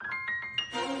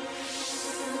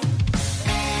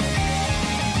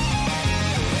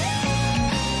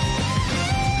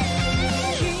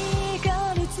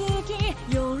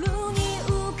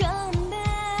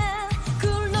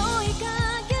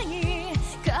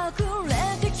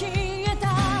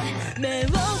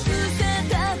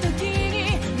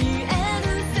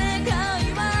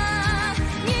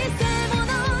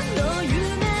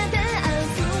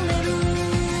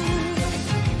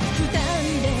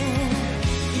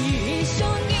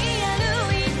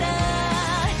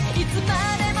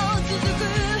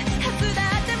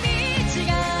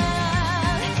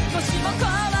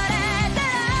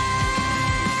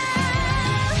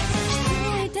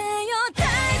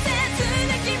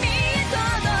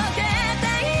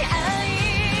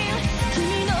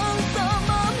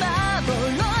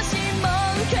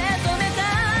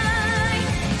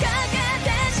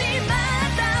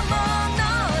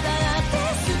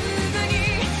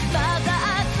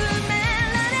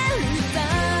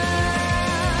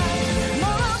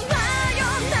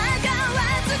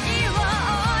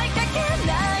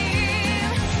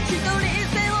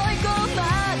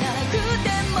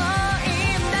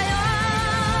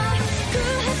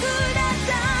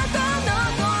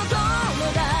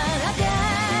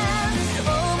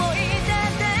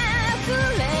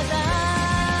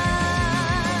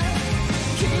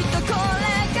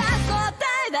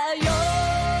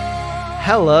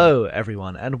Hello,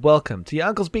 everyone, and welcome to Your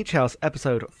Uncle's Beach House,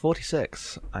 episode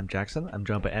 46. I'm Jackson. I'm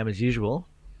joined by Em as usual.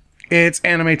 It's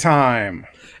anime time.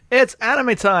 It's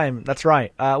anime time. That's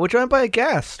right. We're joined by a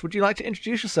guest. Would you like to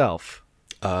introduce yourself?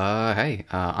 Hey,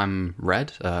 I'm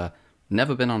Red.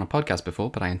 Never been on a podcast before,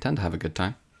 but I intend to have a good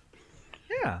time.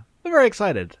 Yeah, we're very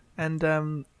excited.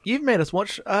 And you've made us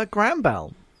watch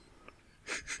Granbelm.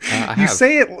 You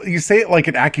say it like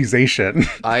an accusation.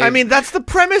 I mean, that's the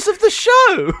premise of the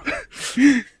show.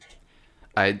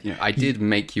 I did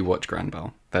make you watch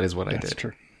Granbelm. That is what I did. That's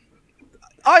true.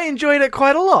 I enjoyed it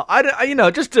quite a lot.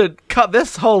 Just to cut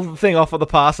this whole thing off of the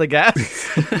pass, I guess.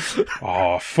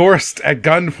 Forced at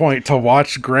gunpoint to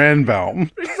watch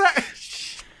Granbelm.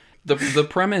 The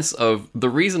premise of the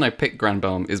reason I picked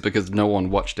Granbelm is because no one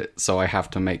watched it, so I have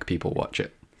to make people watch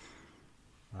it.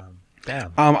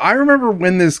 Damn. I remember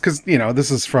when this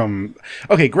is from...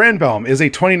 Okay, Granbelm is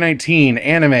a 2019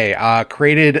 anime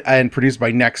created and produced by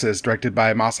Nexus, directed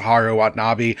by Masaharu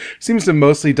Watanabe. Seems to have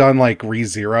mostly done, like,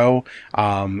 ReZero,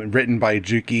 written by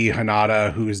Juki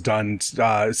Hanada, who's done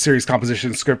series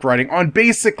composition, script writing on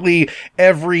basically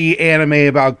every anime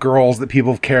about girls that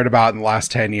people have cared about in the last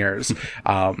 10 years.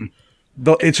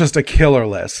 It's just a killer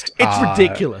list. It's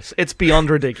ridiculous. It's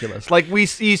beyond ridiculous. Like you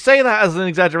say that as an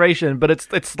exaggeration, but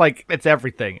it's like it's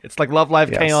everything. It's like Love Live,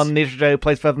 Yes. K-On!, Nichijou,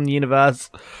 Place Further in the Universe.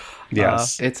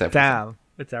 Yes. It's everything. Damn,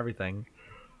 it's everything.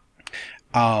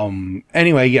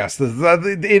 Anyway, yes,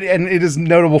 it is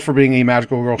notable for being a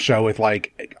magical girl show with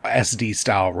like SD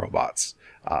style robots.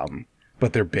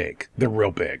 But they're big. They're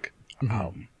real big.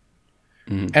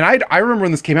 And I remember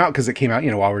when this came out, because it came out,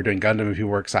 while we were doing Gundam and people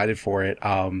were excited for it.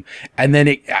 And then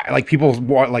it, like, people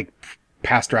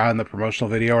passed around the promotional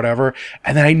video or whatever,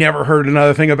 and then I never heard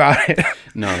another thing about it.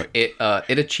 No, it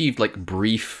achieved like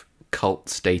brief cult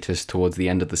status towards the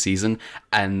end of the season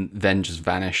and then just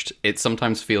vanished. It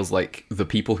sometimes feels like the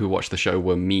people who watched the show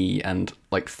were me and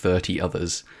like 30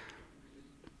 others.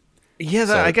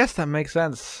 Yeah, I guess that makes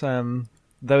sense. Though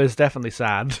it's definitely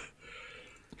sad.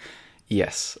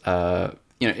 Yes,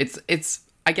 it's.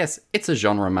 I guess it's a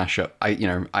genre mashup. I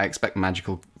expect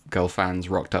magical girl fans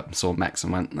rocked up and saw mechs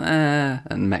and went,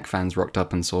 and mech fans rocked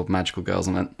up and saw magical girls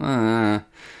and went, and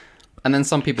then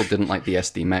some people didn't like the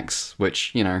SD mechs,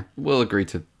 which we'll agree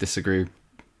to disagree.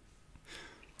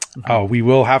 Oh, we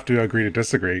will have to agree to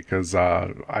disagree, because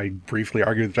I briefly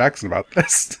argued with Jackson about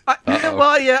this.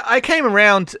 I came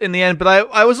around in the end, but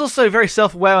I was also very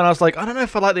self-aware, and I was like, I don't know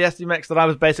if I like the SD mechs. That I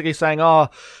was basically saying,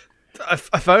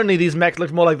 if only these mechs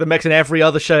looked more like the mechs in every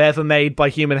other show ever made by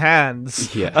human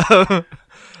hands. Yeah.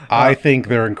 I think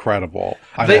they're incredible.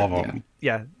 I love them.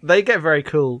 Yeah, they get very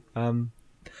cool.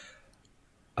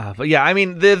 But yeah, I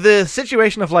mean, the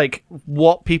situation of like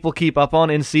what people keep up on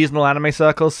in seasonal anime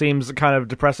circles seems kind of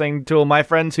depressing to all my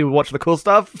friends who watch the cool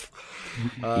stuff.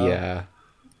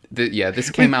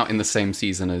 This came out in the same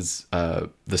season as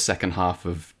the second half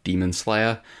of Demon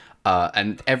Slayer.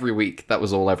 And every week, that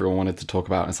was all everyone wanted to talk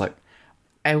about. And it's like,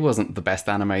 it wasn't the best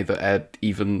anime that aired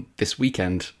even this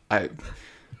weekend. This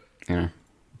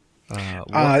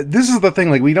is the thing.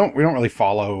 Like, we don't really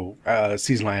follow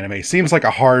seasonal anime. Seems like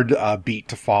a hard beat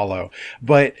to follow.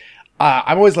 But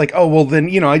I'm always like, oh, well,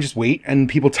 then, I just wait and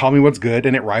people tell me what's good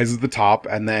and it rises to the top.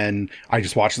 And then I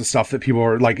just watch the stuff that people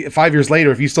are like, 5 years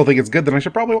later, if you still think it's good, then I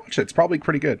should probably watch it. It's probably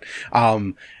pretty good.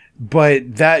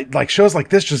 But that, like, shows like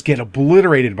this just get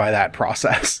obliterated by that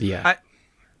process. Yeah.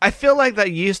 I feel like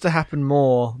that used to happen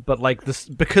more, but like this,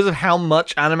 because of how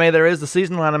much anime there is, the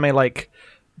seasonal anime like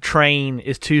train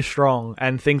is too strong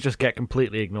and things just get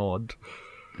completely ignored.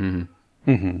 Which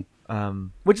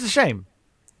is a shame.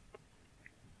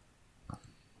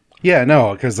 Yeah,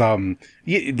 no, because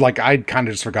like I kind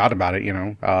of just forgot about it,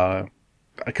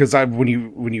 because when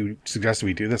you suggested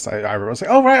we do this, I was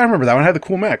like, oh right, I remember that one. I had the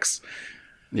cool mechs.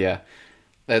 Yeah,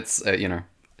 that's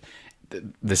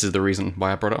this is the reason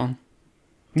why I brought it on.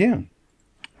 Yeah.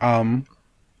 I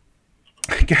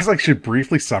guess I should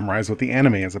briefly summarize what the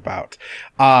anime is about.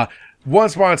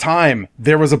 Once upon a time,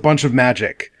 there was a bunch of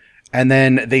magic, and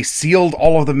then they sealed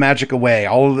all of the magic away.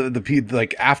 All of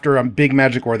the after a big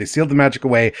magic war, they sealed the magic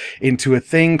away into a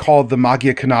thing called the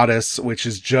Magia Canatus, which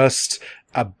is just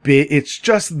it's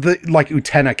just the like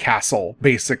Utena Castle,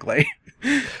 basically.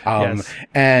 Yes.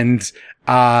 And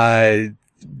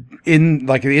in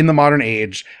the modern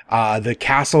age, the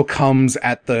castle comes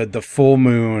at the full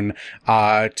moon,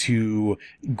 to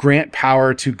grant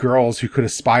power to girls who could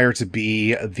aspire to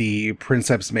be the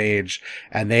Princeps Mage,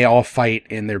 and they all fight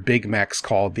in their big mechs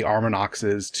called the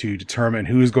Armanoxes to determine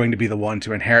who's going to be the one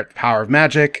to inherit the power of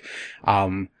magic.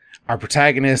 Our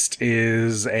protagonist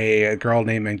is a girl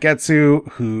named Mangetsu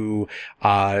who,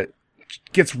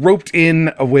 gets roped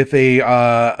in with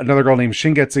another girl named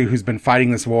Shingetsu who's been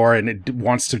fighting this war and it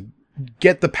wants to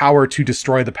get the power to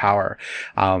destroy the power,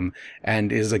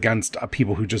 and is against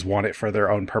people who just want it for their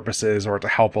own purposes or to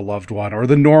help a loved one or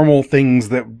the normal things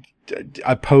that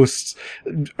a post,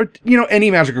 any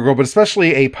magical girl, but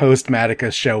especially a post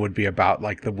Madoka show would be about,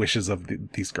 like the wishes of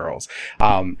these girls.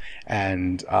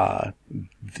 It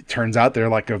turns out they're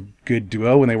like a good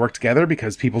duo when they work together,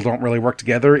 because people don't really work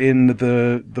together in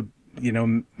the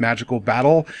magical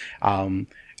battle.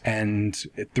 And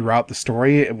throughout the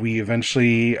story, we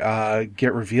eventually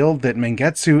get revealed that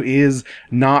Mangetsu is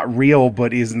not real,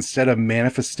 but is instead a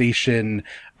manifestation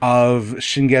of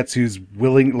Shingetsu's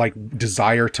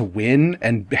desire to win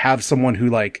and have someone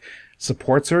who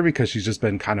supports her, because she's just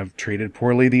been kind of treated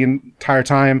poorly the entire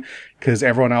time, because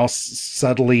everyone else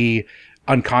subtly,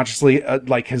 unconsciously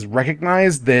has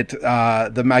recognized that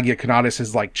the Magia Conatus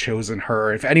has chosen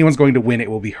her. If anyone's going to win, it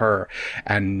will be her,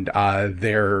 and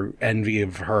their envy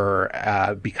of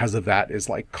her because of that is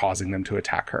causing them to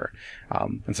attack her,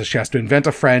 and so she has to invent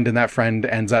a friend, and that friend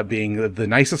ends up being the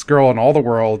nicest girl in all the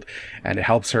world, and it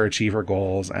helps her achieve her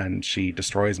goals, and she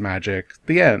destroys magic.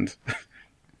 The end.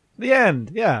 The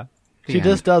end. Yeah. She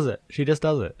just does it.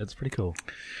 It's pretty cool.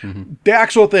 Mm-hmm. The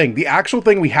actual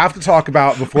thing we have to talk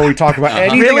about before we talk about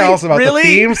anything else about the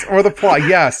themes or the plot.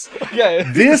 Yes.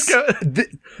 Yeah.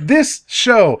 This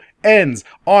show ends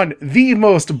on the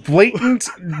most blatant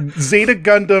Zeta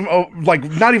Gundam,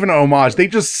 not even an homage. They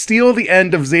just steal the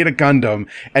end of Zeta Gundam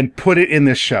and put it in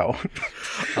this show.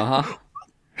 Uh-huh.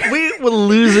 We were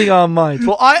losing our minds.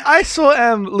 Well, I saw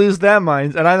them lose their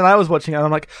minds, and I was watching it, and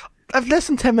I'm like, I've less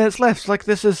than 10 minutes left.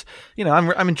 This is,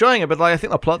 I'm enjoying it, but I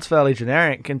think the plot's fairly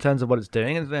generic in terms of what it's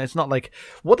doing. And it's not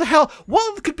what the hell?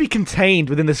 What could be contained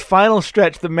within this final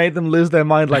stretch that made them lose their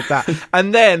mind like that?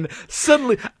 And then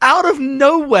suddenly, out of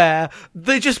nowhere,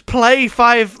 they just play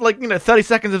 30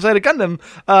 seconds of Zeta Gundam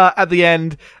at the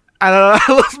end, and I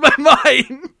lost my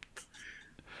mind.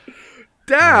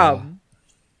 Damn.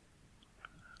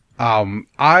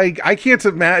 I can't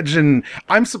imagine.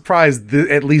 I'm surprised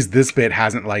at least this bit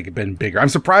hasn't been bigger. I'm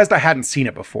surprised I hadn't seen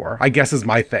it before, I guess, is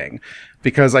my thing,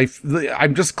 because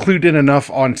I'm just clued in enough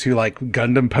onto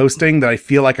Gundam posting that I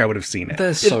feel like I would have seen it.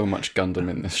 There's so much Gundam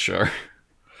in this show.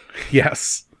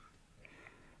 Yes.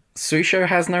 Suisho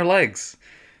has no legs.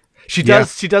 She does.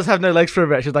 Yeah. She does have no legs for a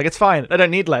bit. She's like, it's fine. I don't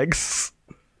need legs.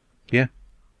 Yeah.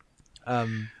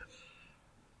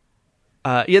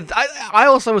 I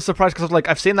also was surprised because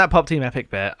I've seen that Pop Team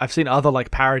Epic bit. I've seen other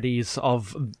parodies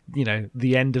of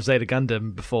the end of Zeta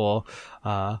Gundam before.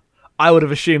 I would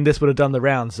have assumed this would have done the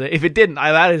rounds. If it didn't,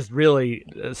 that is really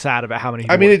sad about how many.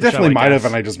 I mean, it definitely might have,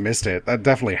 and I just missed it. That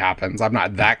definitely happens. I'm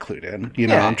not that clued in.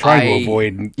 I'm trying to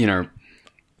avoid.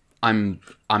 I'm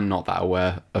not that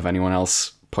aware of anyone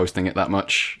else posting it that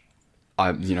much.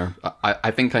 I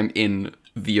think I'm in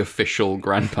the official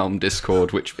Granbelm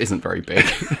Discord, which isn't very big.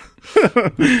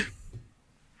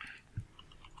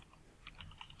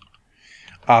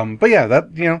 But yeah,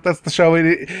 that's the show.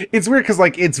 It's weird because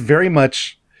it's very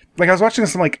much I was watching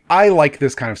this, I'm like, I like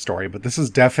this kind of story, but this is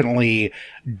definitely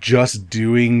just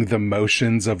doing the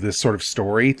motions of this sort of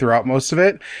story throughout most of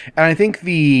it. And I think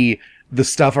the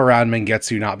stuff around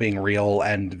Mangetsu not being real,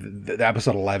 and the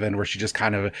episode 11 where she just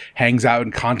kind of hangs out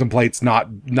and contemplates not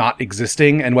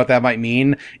existing and what that might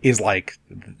mean is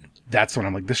that's when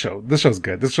I'm like, this show's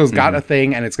good. This show's got a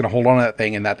thing, and it's going to hold on to that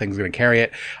thing, and that thing's going to carry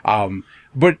it.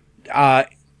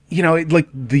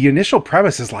 The initial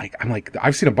premise is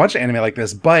I've seen a bunch of anime like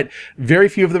this, but very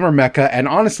few of them are mecha, and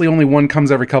honestly, only one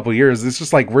comes every couple of years. It's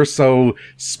just we're so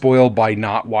spoiled by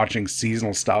not watching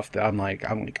seasonal stuff that I'm like,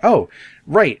 oh,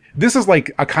 right. This is a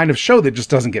kind of show that just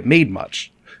doesn't get made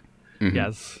much. Mm-hmm.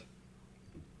 Yes.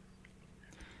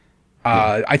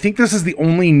 I think this is the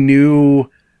only new,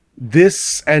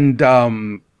 this and,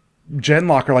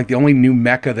 Genlock are the only new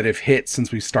mecha that have hit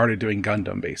since we started doing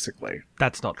Gundam, basically.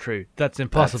 That's not true. That's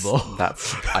impossible. There's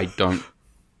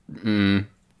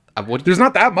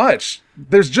not that much.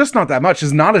 There's just not that much.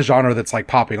 It's not a genre that's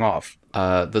popping off.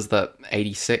 There's the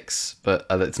 86, but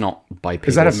it's not bipedal.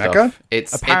 Is that a stuff. mecha?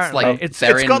 It's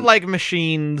got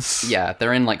machines. Yeah,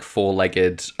 they're in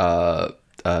four-legged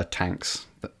tanks.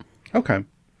 Okay.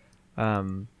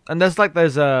 And there's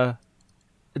those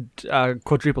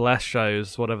quadruple S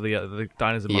shows, whatever the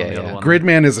diners among the other one.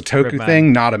 Gridman is a Toku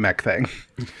thing, not a mech thing.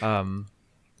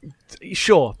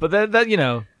 Sure, but that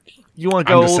you want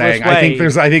to go all this way. I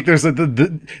think there's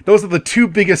those are the two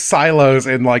biggest silos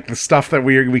in the stuff that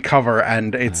we cover,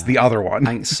 and it's the other one.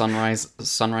 I think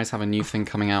Sunrise have a new thing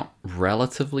coming out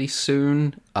relatively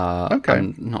soon. Okay.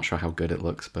 I'm not sure how good it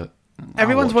looks, but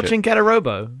everyone's watching Get a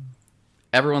Robo.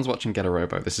 Everyone's watching Get a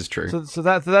Robo. This is true. So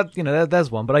that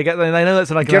there's one, but I know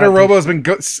that's like Get a Robo has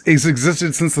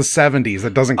existed since the 70s.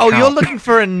 That doesn't count. Oh, you're looking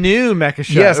for a new mecha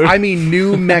show. Yes, I mean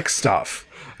new mech stuff.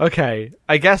 Okay,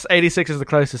 I guess 86 is the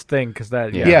closest thing because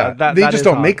that they just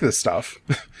don't make this stuff.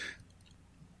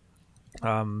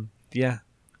 Yeah,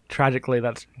 tragically,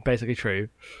 that's basically true.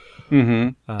 Mm-hmm.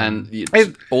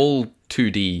 And all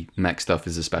 2D mech stuff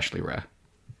is especially rare.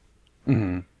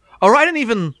 Mm-hmm. Or I didn't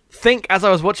even think as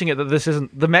I was watching it that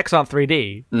the mechs aren't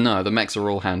 3D. No, the mechs are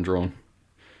all hand drawn.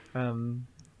 I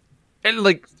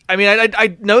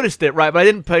noticed it, right, but I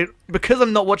didn't pay because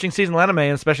I'm not watching seasonal anime,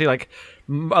 and especially like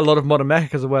a lot of modern mecha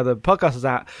because of where the podcast is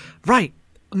at. Right,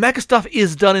 mecha stuff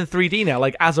is done in 3D now,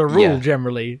 like as a rule,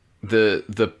 generally.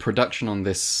 The production on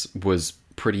this was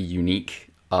pretty unique.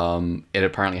 It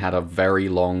apparently had a very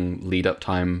long lead up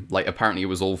time. Like apparently it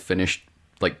was all finished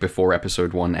like before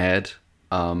episode 1 aired.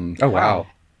 Oh wow.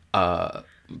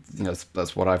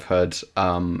 That's what I've heard.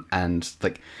 And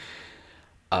like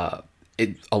a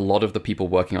lot of the people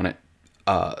working on it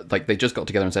like they just got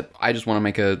together and said, I just want to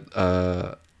make an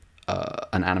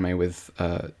anime with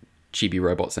chibi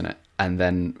robots in it, and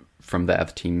then from there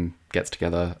the team gets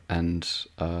together and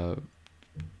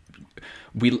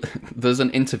there's an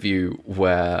interview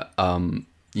where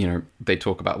they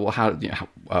talk about, well, how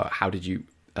did you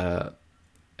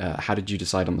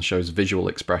decide on the show's visual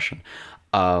expression?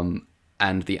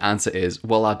 And the answer is,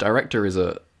 well, our director is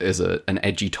an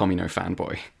edgy Tomino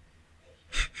fanboy.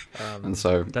 And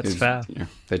so that's fair.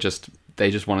 They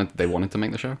wanted to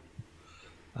make the show.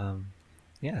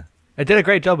 Yeah, it did a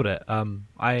great job at it.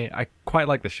 I quite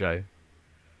like the show.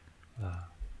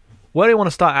 Where do you want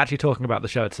to start actually talking about the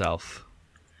show itself?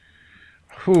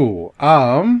 So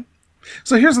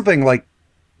here's the thing, like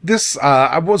this,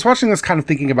 I was watching this kind of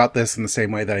thinking about this in the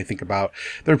same way that I think about,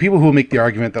 there are people who will make the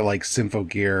argument that like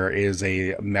Symphogear is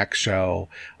a mech show.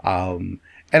 And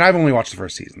I've only watched the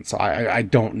first season, so I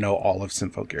don't know all of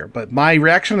Symphogear, but my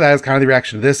reaction to that is kind of the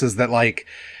reaction to this, is that like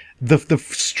the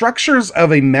structures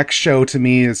of a mech show to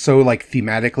me is so like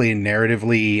thematically and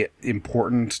narratively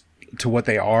important to what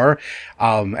they are.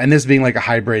 And this being like a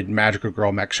hybrid magical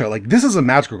girl mech show, like this is a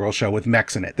magical girl show with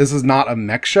mechs in it. This is not a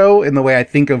mech show in the way I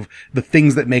think of the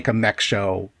things that make a mech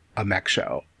show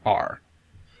are.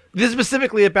 This is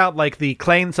specifically about like the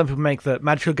claim some people make that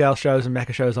magical girl shows and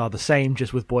mecha shows are the same,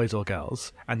 just with boys or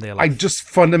girls, and they're like, I just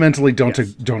fundamentally don't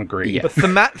agree. Yeah. But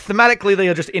thematically, they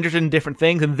are just interested in different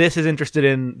things, and this is interested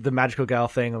in the magical girl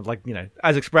thing of like,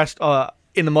 as expressed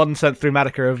in the modern sense through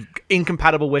Madoka, of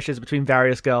incompatible wishes between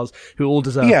various girls who all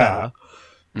deserve better.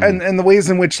 And the ways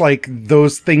in which like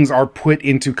those things are put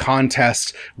into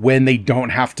contest when they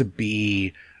don't have to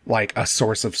be like a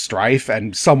source of strife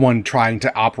and someone trying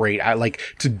to operate at, like,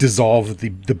 to dissolve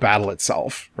the battle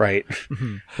itself, right?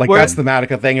 Mm-hmm. Like, that's the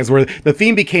Madoka thing, is where the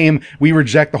theme became, we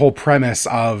reject the whole premise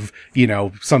of,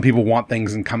 some people want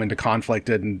things and come into conflict,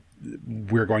 and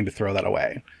we're going to throw that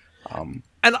away. And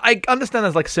I understand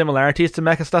there's like similarities to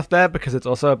mecha stuff there, because it's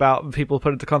also about people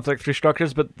put into conflict through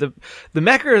structures, but the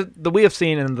mecha that we have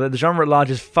seen in the genre at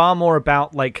large is far more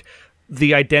about like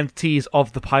the identities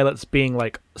of the pilots being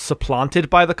like supplanted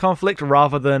by the conflict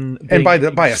rather than by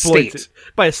a state.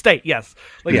 By a state, yes.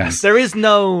 Like, yes. There is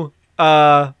no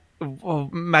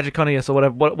Magiconius or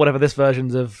whatever this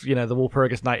version of the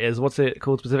Walpurgis Knight is. What's it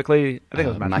called specifically? I think it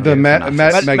was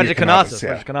Magicanatus.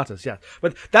 Magicanatus, yeah.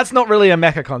 But that's not really a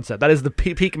mecha concept. That is the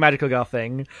peak magical girl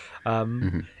thing.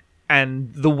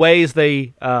 And the ways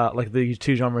they like the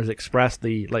two genres express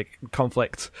the like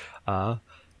conflict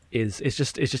is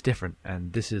just different,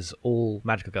 and this is all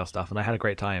magical girl stuff, and I had a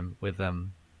great time with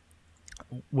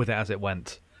it as it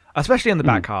went, especially in the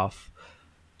back half,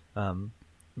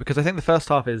 because I think the first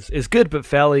half is good, but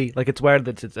fairly like it's where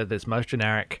it's most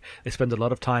generic. They spend a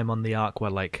lot of time on the arc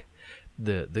where like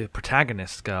the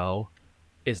protagonist girl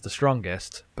is the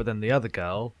strongest, but then the other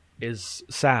girl is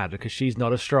sad because she's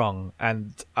not as strong,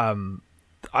 and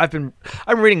I'm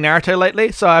reading Naruto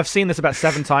lately, so I've seen this about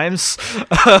 7 times in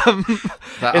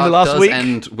the last week. That does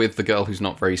end with the girl who's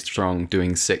not very strong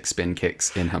doing 6 spin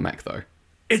kicks in her mech, though.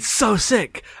 It's so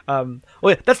sick.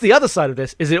 That's the other side of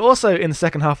this. Is it also in the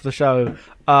second half of the show?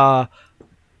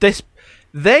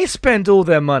 They spend all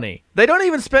their money. They don't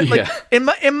even spend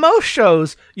in most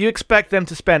shows. You expect them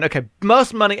to spend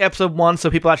most money episode 1,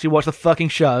 so people actually watch the fucking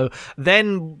show.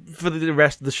 Then for the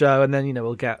rest of the show, and then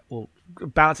we'll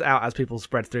balance it out as people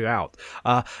spread throughout.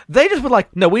 They just were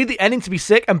like, no, we need the ending to be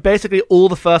sick, and basically all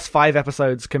the first 5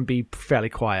 episodes can be fairly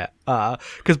quiet.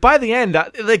 Because by the end,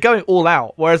 they're going all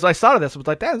out. Whereas I started this, I was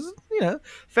like, that's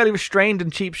fairly restrained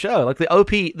and cheap show. Like the OP,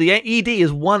 the ED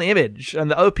is one image,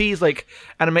 and the OP is like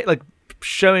animate like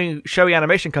showy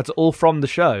animation cuts are all from the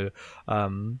show.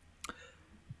 And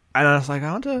I was like,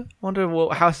 I wonder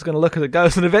how this is going to look as it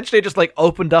goes. And eventually it just like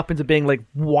opened up into being like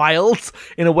wild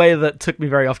in a way that took me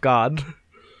very off guard.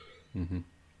 Mm-hmm.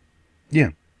 Yeah.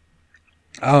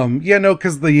 No,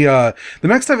 because the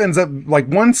mech stuff ends up like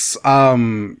once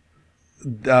Kuon's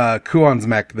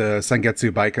mech, the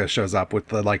Sengetsu Baika, shows up with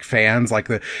the like fans, like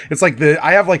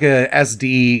I have like a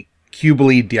SD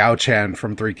Cubely Diao-chan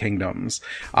from Three Kingdoms,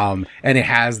 and it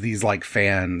has these like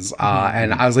fans,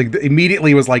 and I was like,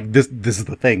 immediately was like, this is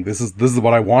the thing, this is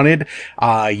what I wanted.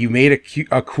 You made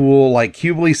a cool like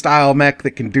Cubely style mech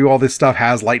that can do all this stuff,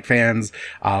 has light fans,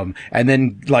 and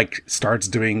then like starts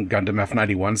doing Gundam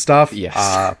F91 stuff.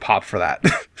 Yes. Pop for that.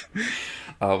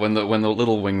 When the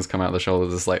little wings come out the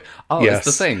shoulders, it's like, oh, yes.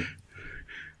 It's the thing.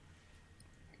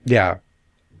 Yeah.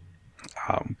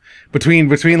 Between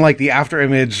like the after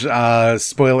image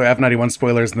spoiler F91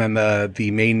 spoilers and then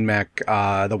the main mech,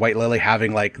 the White Lily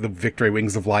having like the Victory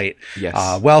Wings of Light.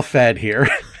 Yes. Well fed here.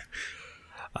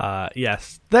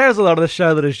 Yes. There's a lot of the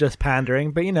show that is just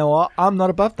pandering, but you know what? I'm not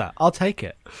above that. I'll take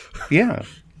it. Yeah.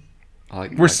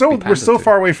 We're so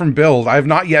far away from Build. I've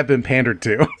not yet been pandered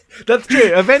to. That's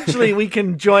true. Eventually we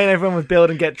can join everyone with Build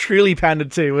and get truly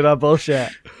pandered to with our bullshit.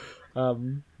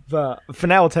 But for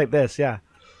now we'll take this, yeah.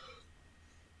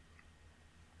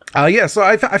 So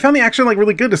I found the action like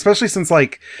really good, especially since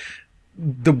like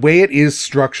the way it is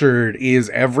structured is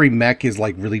every mech is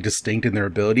like really distinct in their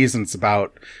abilities, and it's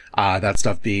about that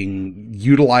stuff being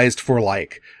utilized for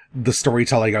like the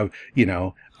storytelling of, you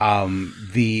know,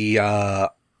 the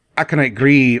Akonite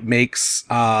Gree makes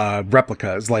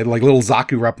replicas, like little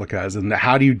Zaku replicas, and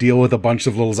how do you deal with a bunch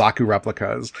of little Zaku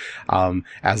replicas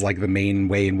as like the main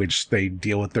way in which they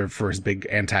deal with their first big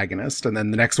antagonist. And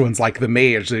then the next one's like the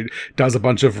mage that does a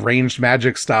bunch of ranged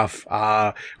magic stuff,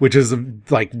 which is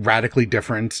like radically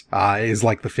different, is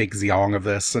like the fake Xiong of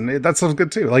this, and that sounds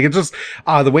good too. Like it just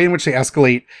the way in which they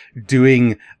escalate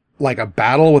doing like a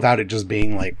battle without it just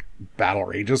being like battle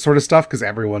rages sort of stuff, because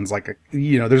everyone's like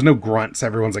there's no grunts,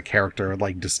 everyone's a character with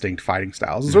like distinct fighting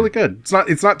styles. It's really good.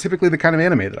 It's not typically the kind of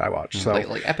anime that I watch. So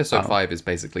like episode 5 is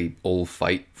basically all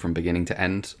fight from beginning to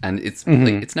end, and it's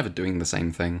like, it's never doing the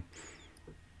same thing.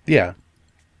 Yeah,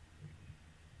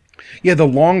 the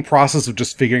long process of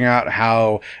just figuring out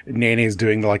how Nene is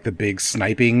doing the big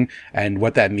sniping and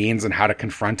what that means and how to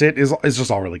confront it is just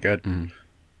all really good.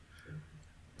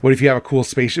 What if you have a cool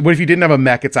spaceship? What if you didn't have a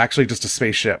mech? It's actually just a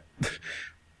spaceship.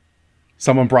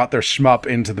 Someone brought their shmup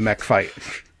into the mech fight.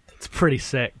 It's pretty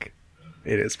sick.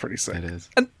 It is pretty sick. It is.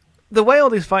 And the way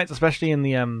all these fights, especially in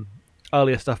the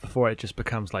earlier stuff before it just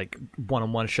becomes like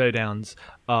one-on-one showdowns,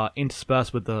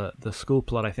 interspersed with the school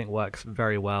plot, I think works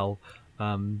very well.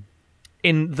 They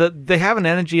have an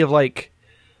energy of like,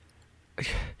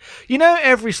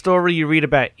 every story you read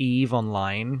about Eve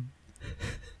online.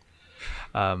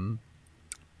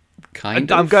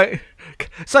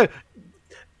 So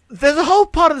there's a whole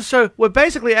part of the show where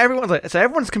basically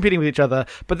everyone's competing with each other,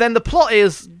 but then the plot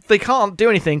is they can't do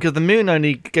anything because the moon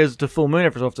only goes to full moon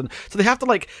every so often, so they have to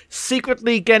like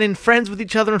secretly get in friends with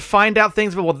each other and find out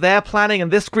things about what they're planning and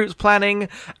this group's planning,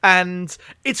 and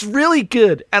it's really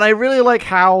good. And I really like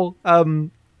how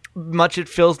much it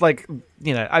feels like,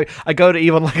 I go to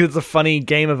even like it's a funny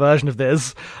gamer version of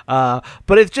this, but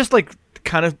it's just like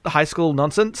kind of high school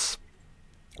nonsense.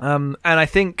 And I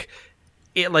think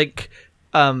it like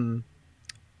it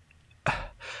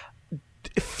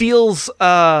feels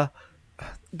it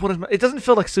doesn't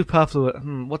feel like superfluous.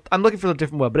 What I'm looking for a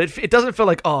different word, but it doesn't feel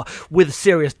like with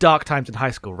serious dark times in high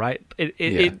school, right?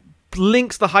 It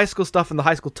links the high school stuff and the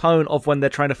high school tone of when they're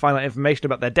trying to find out information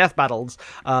about their death battles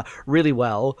really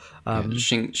well.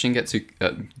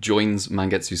 Shingetsu joins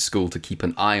Mangetsu's school to keep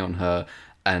an eye on her.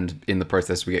 And in the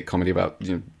process, we get comedy about,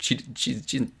 she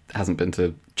hasn't been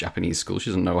to Japanese school. She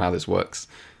doesn't know how this works.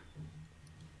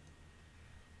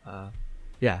 And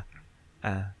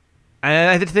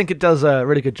I did think it does a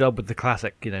really good job with the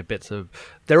classic, bits of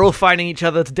they're all fighting each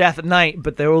other to death at night,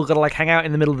 but they're all gonna like hang out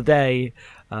in the middle of the day.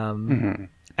 And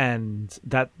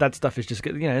that stuff is just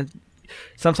good.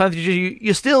 Sometimes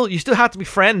you still have to be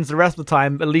friends the rest of the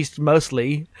time, at least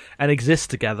mostly, and exist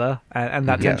together. And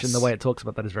that tension, the way it talks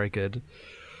about that, is very good.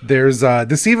 There's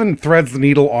this even threads the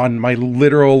needle on my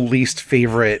literal least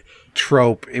favorite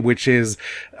trope, which is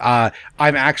I'm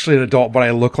actually an adult, but I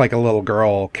look like a little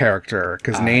girl character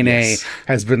because Nene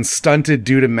has been stunted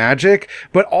due to magic.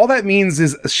 But all that means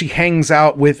is she hangs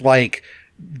out with like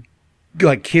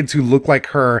like kids who look like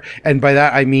her, and by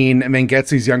that I mean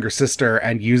Mangetsu's younger sister,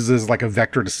 and uses like a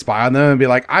vector to spy on them and be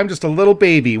like, I'm just a little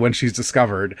baby when she's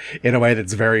discovered, in a way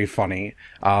that's very funny,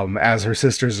 as her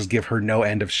sisters just give her no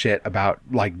end of shit about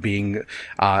like being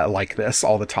like this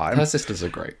all the time. Her sisters are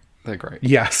great. They're great.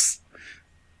 Yes.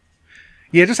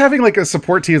 Yeah, just having like a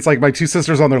support team. It's like my two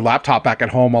sisters on their laptop back at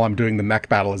home while I'm doing the mech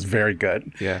battle is very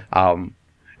good. Yeah.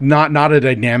 Not a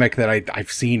dynamic that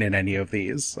I've seen in any of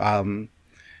these. And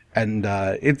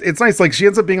it's nice. Like, she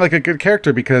ends up being like a good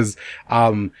character because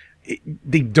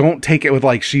they don't take it with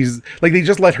like she's like, they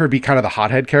just let her be kind of the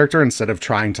hothead character instead of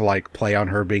trying to like play on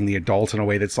her being the adult in a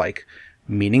way that's like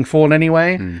meaningful in any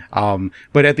way.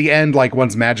 But at the end, like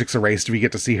once magic's erased, we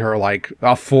get to see her like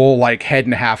a full like head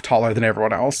and a half taller than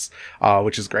everyone else,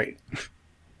 which is great.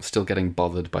 Still getting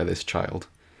bothered by this child.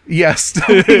 Yes,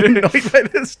 still being annoyed by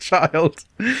this child.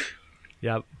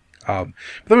 Yep. But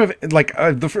then like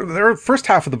the first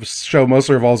half of the show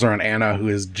mostly revolves around Anna, who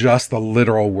is just the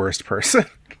literal worst person.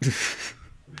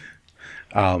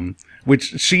 Which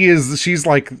she's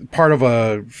like part of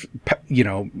a, you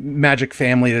know, magic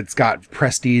family that's got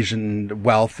prestige and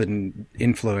wealth and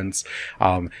influence,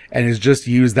 and has just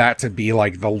used that to be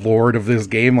like the lord of this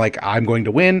game. Like, I'm going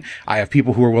to win. I have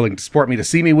people who are willing to support me to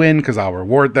see me win because I'll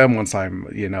reward them once I'm,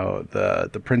 you know,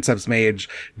 the princeps mage,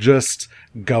 just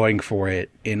going for it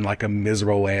in like a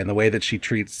miserable way. And the way that she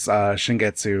treats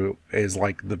Shingetsu is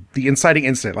like the inciting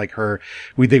incident. Like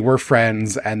they were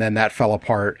friends and then that fell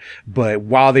apart, but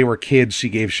while they were kids, she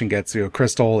gave Shingetsu a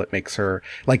crystal. It makes her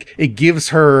like, it gives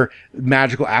her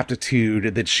magical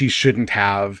aptitude that she shouldn't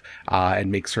have,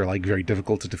 and makes her like very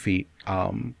difficult to defeat.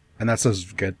 And that's so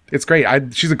good. It's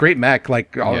great. She's a great mech.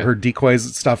 Like, all her decoys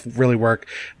and stuff really work.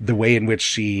 The way in which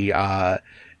she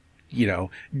you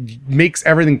know, makes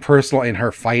everything personal in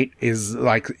her fight is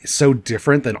like so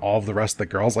different than all of the rest of the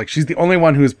girls. Like, she's the only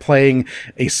one who's playing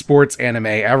a sports anime.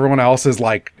 Everyone else is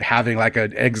like having like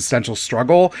an existential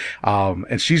struggle.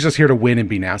 And she's just here to win and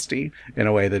be nasty in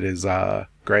a way that is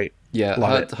great.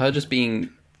 Yeah. Her just being,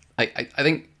 I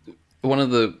think one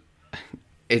of the,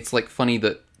 it's like funny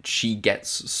that she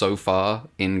gets so far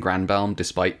in Granbelm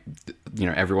despite, you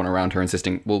know, everyone around her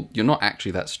insisting, well, you're not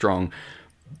actually that strong.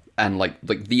 And like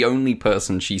the only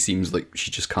person she seems like she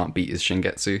just can't beat is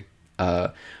Shingetsu,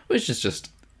 which is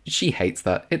just, she hates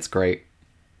that. It's great.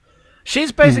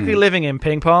 She's basically living in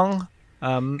ping pong,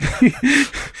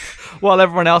 while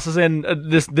everyone else is in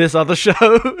this other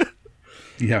show.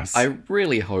 Yes, I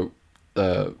really hope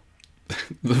the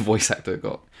voice actor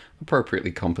got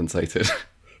appropriately compensated.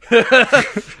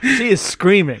 She is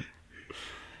screaming.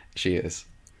 She is.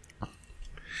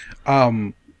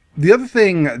 The other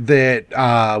thing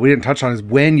that we didn't touch on is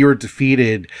when you're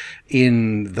defeated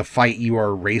in the fight, you are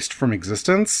erased from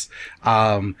existence.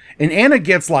 And Anna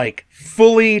gets like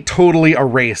fully, totally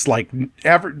erased. Like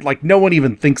no one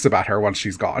even thinks about her once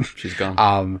she's gone. She's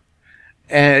gone.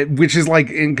 And which is like,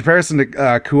 in comparison to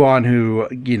Kuon, who,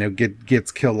 you know,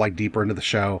 gets killed like deeper into the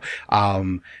show.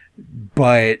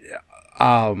 But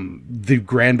the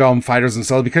Granbelm fighters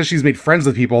themselves, because she's made friends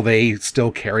with people, they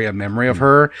still carry a memory of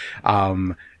her.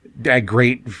 At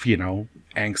great, you know,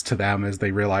 angst to them as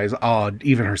they realize, oh,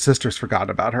 even her sister's forgotten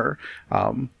about her.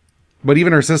 But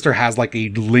even her sister has like a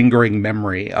lingering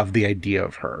memory of the idea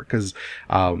of her, because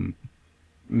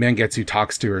Mangetsu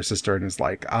talks to her sister and is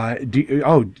like,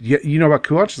 you know about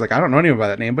Kuon? She's like, I don't know anything about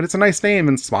that name, but it's a nice name,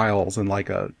 and smiles in like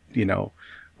a, you know,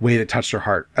 way that touched her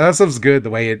heart. And that stuff's good, the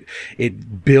way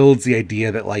it builds the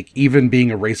idea that like even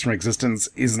being erased from existence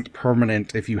isn't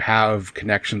permanent if you have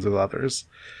connections with others.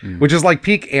 Which is like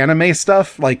peak anime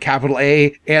stuff, like capital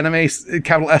A anime,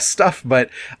 capital S stuff,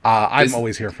 but I'm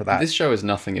always here for that. This show is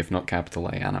nothing if not capital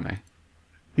A anime.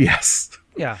 Yes.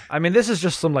 Yeah, I mean, this is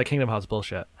just some like Kingdom Hearts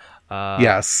bullshit.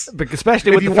 Yes.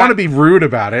 Especially if with you want to be rude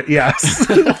about it, yes.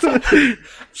 The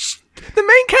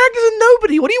main character's a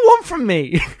nobody. What do you want from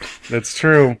me? That's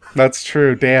true.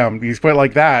 Damn, you put it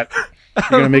like that,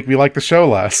 you're gonna make me like the show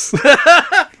less.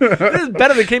 This is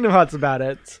better than Kingdom Hearts about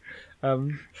it.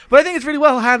 But I think it's really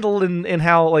well handled in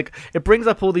how like it brings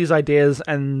up all these ideas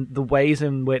and the ways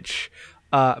in which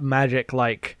magic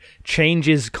like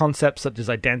changes concepts such as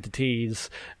identities,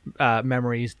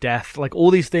 memories, death. Like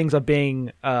all these things are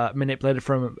being manipulated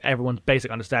from everyone's basic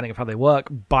understanding of how they work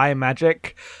by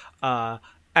magic.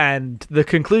 And the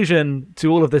conclusion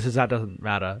to all of this is that doesn't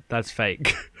matter. That's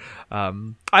fake.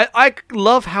 I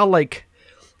love how like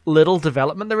little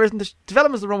development there is in this.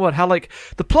 Development is the wrong word. How like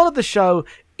the plot of the show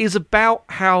is about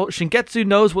how Shingetsu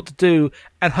knows what to do,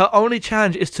 and her only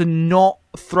challenge is to not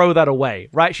throw that away,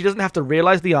 right? She doesn't have to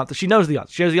realize the answer. She knows the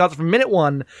answer. She knows the answer from minute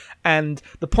one. And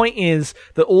the point is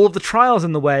that all of the trials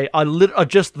in the way are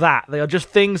just that. They are just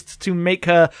things to make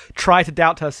her try to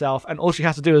doubt herself. And all she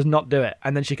has to do is not do it.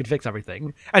 And then she can fix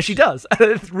everything. And she does.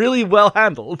 And it's really well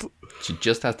handled. She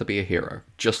just has to be a hero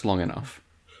just long enough.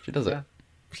 She does it. Yeah,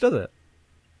 she does it.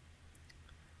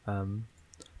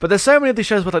 But there's so many of these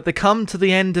shows where like they come to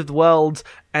the end of the world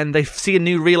and they see a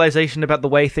new realization about the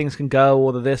way things can go,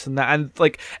 or the this and that, and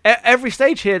like every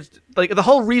stage here, like the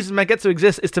whole reason Mangetsu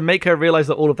exists is to make her realize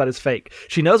that all of that is fake.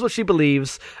 She knows what she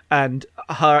believes, and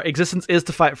her existence is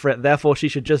to fight for it. Therefore, she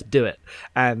should just do it.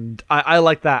 And I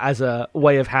like that as a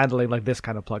way of handling like this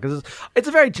kind of plot, because it's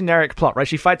a very generic plot, right?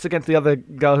 She fights against the other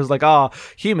girl who's like,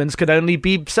 humans can only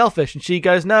be selfish, and she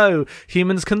goes, no,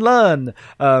 humans can learn.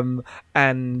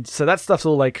 And so that stuff's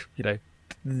all like,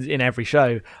 in every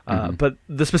show, but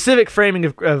the specific framing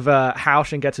of how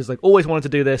Shingetsu is like always wanted to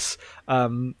do this,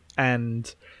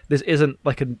 and this isn't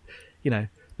like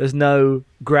there's no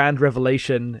grand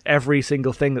revelation. Every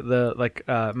single thing that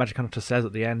the Magic Hunter says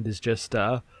at the end is just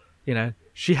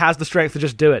she has the strength to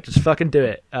just do it, just fucking do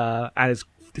it, and it's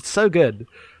so good.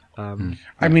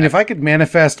 I mean, if I could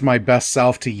manifest my best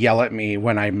self to yell at me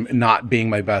when I'm not being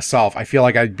my best self, I feel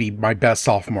like I'd be my best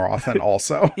self more often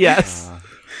also. Yes.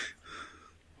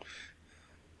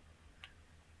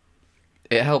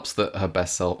 It helps that her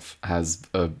best self has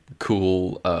a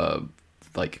cool,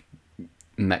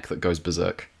 mech that goes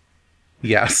berserk.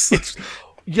 Yes.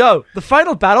 Yo, the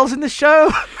final battles in this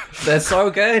show, they're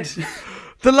so good.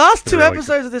 The last two Really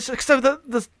episodes of this, so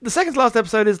the second to last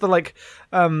episode is the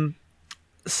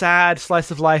sad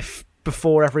slice of life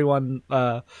before everyone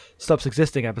stops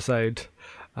existing episode,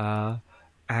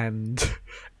 and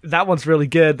that one's really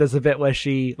good. There's a bit where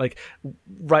she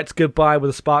writes goodbye with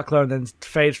a sparkler and then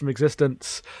fades from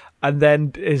existence, and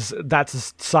then that's a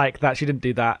psych that she didn't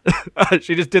do that.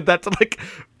 She just did that to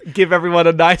give everyone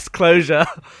a nice closure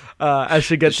as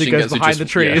Shingetsu goes behind the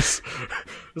trees. Yeah.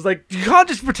 It's like, you can't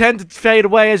just pretend to fade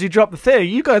away as you drop the thing.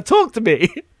 You gotta talk to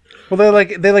me. Well,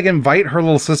 they invite her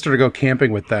little sister to go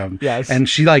camping with them. Yes. And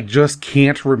she just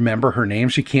can't remember her name.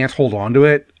 She can't hold on to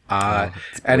it.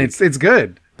 And it's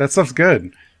good. That stuff's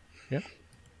good.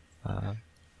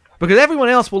 Because everyone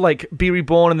else will be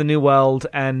reborn in the new world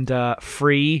and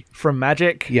free from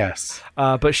magic. Yes.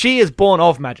 But she is born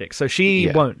of magic, so she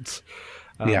won't.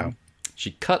 Yeah.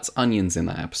 She cuts onions in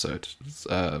that episode.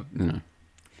 Appropriate.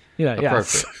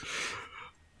 Yes.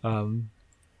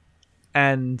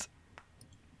 And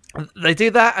they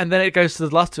do that, and then it goes to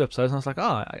the last two episodes, and I was like,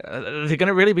 are there going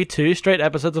to really be 2 straight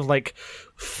episodes of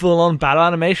full-on battle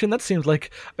animation? That seems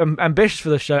ambitious for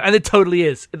the show, and it totally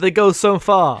is. They go so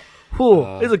far. Whew,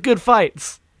 these are good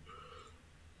fights.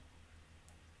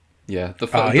 Yeah, the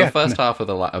first half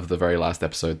of the very last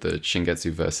episode, the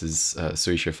Shingetsu versus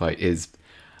Suisha fight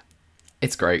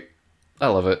it's great. I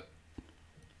love it.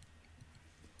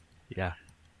 Yeah,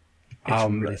 it's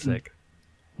really sick.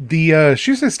 The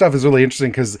Shusei stuff is really interesting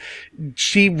because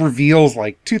she reveals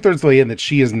 2/3 of the way in that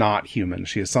she is not human.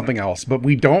 She is something else, but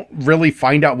we don't really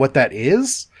find out what that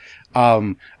is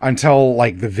until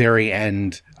the very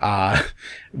end,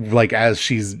 as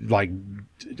she's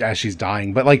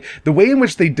dying. But the way in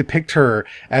which they depict her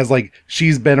as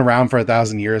she's been around for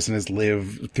 1,000 years and has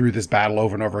lived through this battle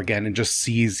over and over again and just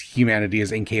sees humanity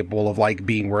as incapable of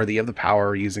being worthy of the power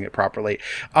or using it properly.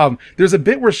 There's a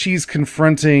bit where she's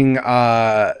confronting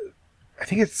I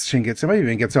think it's Shingetsu, maybe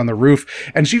even gets on the roof,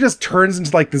 and she just turns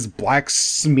into this black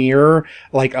smear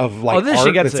of art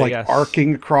that's arcing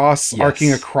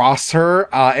across her.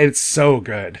 It's so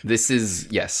good. This is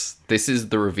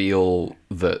the reveal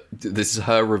this is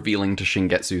her revealing to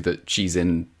Shingetsu that she's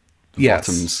in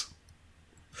bottoms.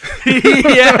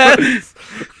 Yes.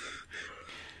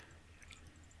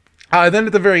 Then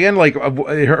at the very end,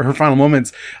 her final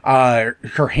moments,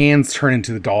 her hands turn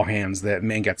into the doll hands that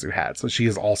Mangetsu had. So she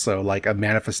is also a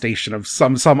manifestation of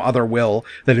some other will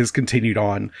that is continued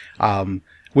on,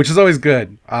 which is always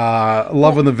good.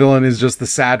 Love when the villain is just the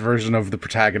sad version of the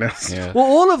protagonist. Yeah. Well,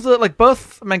 all of the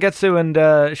both Mangetsu and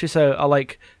Shiso are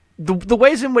the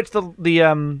ways in which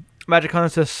the Magic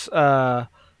Hunter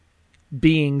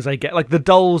beings, I get the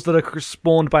dolls that are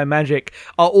spawned by magic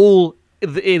are all,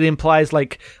 it implies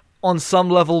on some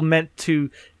level meant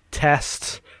to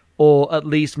test or at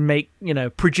least make,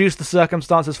 produce the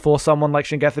circumstances for someone like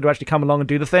Shingetsu to actually come along and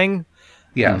do the thing.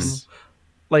 Yes.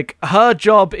 Her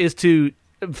job is to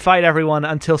fight everyone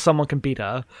until someone can beat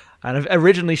her. And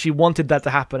originally she wanted that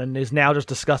to happen and is now just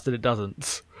disgusted it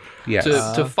doesn't. Yes.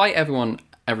 To fight everyone,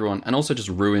 and also just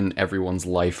ruin everyone's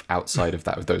life outside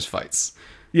of those fights.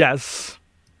 Yes.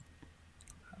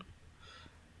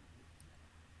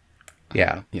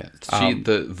 Yeah. Yeah, she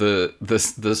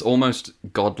this almost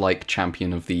godlike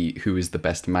champion of the who is the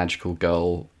best magical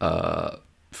girl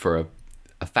for a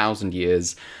 1,000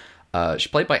 years.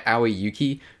 She's played by Aoi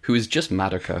Yuki, who is just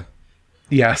Madoka.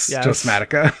 Yes, just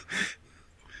Madoka,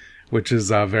 which is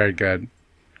very good.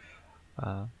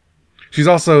 She's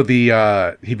also the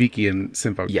Hibiki and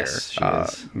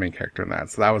Sinfo main character in that,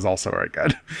 so that was also very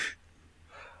good.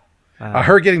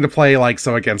 Her getting to play like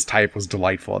so against type was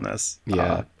delightful in this.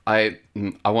 Yeah, I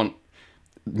want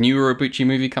new Urobuchi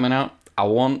movie coming out. I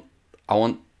want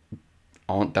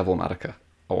Devil Madoka.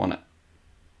 I want it.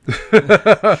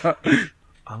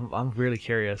 I'm really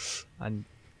curious, and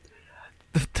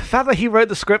the fact that he wrote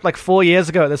the script like 4 years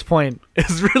ago at this point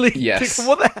is really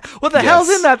what the hell's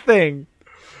in that thing?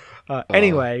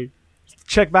 Anyway,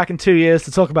 check back in 2 years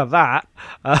to talk about that.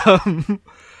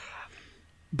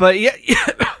 But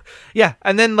yeah,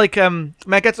 and then like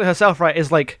Magetsu herself, right,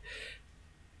 is like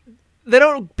they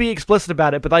don't be explicit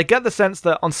about it, but I get the sense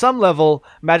that on some level,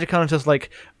 Magic-Con is just like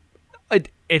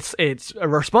it's a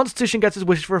response to Shingetsu's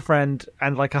wishes for a friend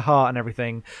and like a heart and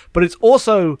everything, but it's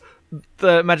also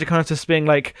the Magic-Con just being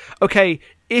like, okay,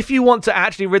 if you want to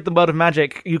actually rid the world of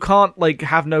magic, you can't like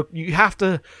you have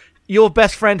to. Your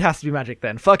best friend has to be magic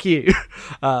then. Fuck you.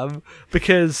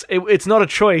 Because it's not a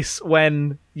choice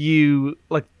when you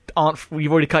like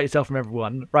you've already cut yourself from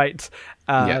everyone, right?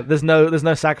 There's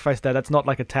no sacrifice there. That's not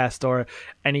like a test or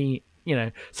any,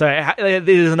 so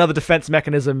there's another defense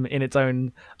mechanism in its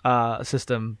own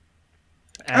system.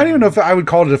 I don't even know if I would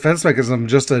call it a defense mechanism,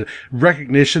 just a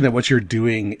recognition that what you're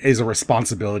doing is a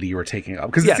responsibility you are taking up.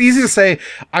 Because it's easy to say,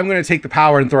 I'm going to take the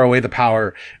power and throw away the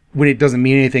power when it doesn't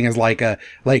mean anything as like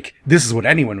this is what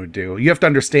anyone would do. You have to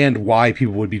understand why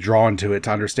people would be drawn to it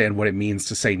to understand what it means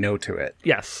to say no to it.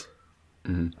 Yes.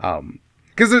 Mm-hmm.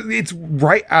 Because it's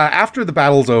right after the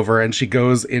battle's over and she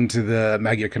goes into the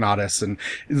Magia Canatus and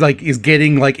like is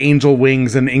getting like angel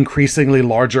wings and increasingly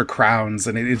larger crowns,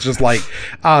 and it's just like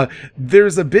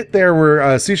there's a bit there where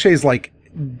Sushei's like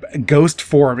ghost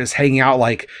form is hanging out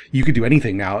like, you could do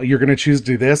anything now. You're going to choose to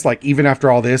do this. Like, even after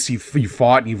all this, you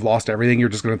fought and you've lost everything. You're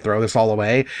just going to throw this all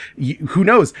away. Who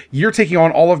knows? You're taking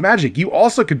on all of magic. You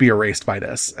also could be erased by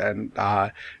this. And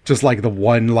just like the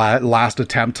one last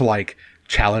attempt to like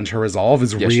challenge her resolve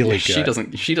is really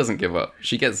good. She doesn't give up.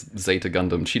 She gets Zeta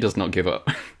Gundam. She does not give up.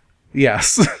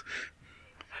 Yes.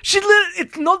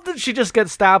 It's not that she just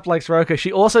gets stabbed like Soroka.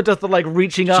 She also does the like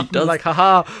reaching up and like,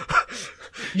 haha.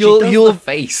 She does the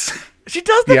face. She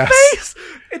does the face.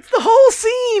 It's the whole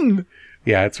scene.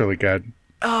 Yeah, it's really good.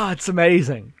 Oh, it's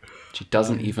amazing. She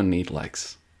doesn't even need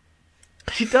legs.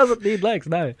 She doesn't need legs,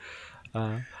 no.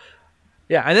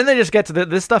 Yeah, and then they just get to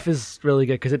this stuff is really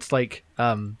good because it's like,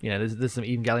 there's some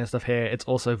Evangelion stuff here. It's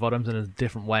also Votoms in a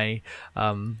different way.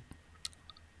 And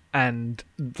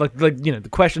like the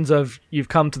questions of you've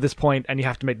come to this point and you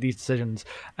have to make these decisions,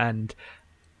 and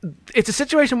it's a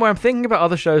situation where I'm thinking about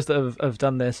other shows that have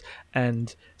done this,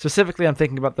 and specifically I'm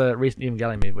thinking about the recent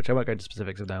Evangelion movie, which I won't go into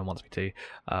specifics if no one wants me to.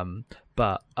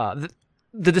 But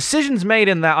the decisions made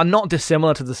in that are not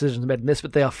dissimilar to the decisions made in this,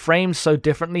 but they are framed so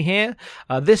differently here.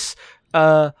 When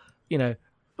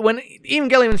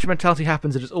Evangelion instrumentality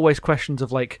happens, it is always questions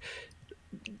of like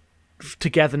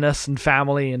togetherness and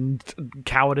family and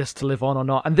cowardice to live on or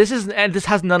not, and this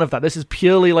has none of that. This is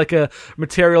purely like a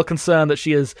material concern that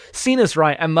she has seen us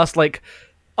right and must like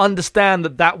understand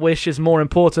that wish is more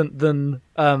important than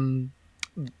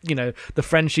the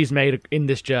friend she's made in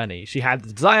this journey. She had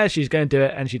the desire, she's going to do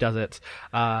it, and she does it,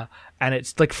 and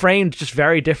it's like framed just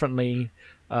very differently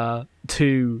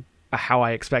to how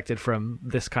I expected from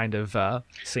this kind of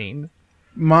scene.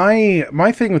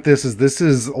 My thing with this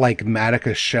is like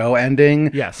Madoka's show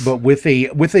ending, yes, but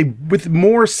with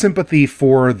more sympathy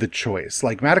for the choice.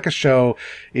 Like Madoka's show,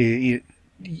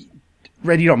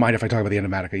 Red, you don't mind if I talk about the end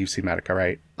of Madoka? You've seen Madoka,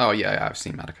 right? Oh yeah, I've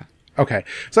seen Madoka. Okay,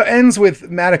 so it ends with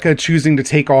Madoka choosing to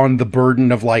take on the burden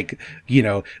of like,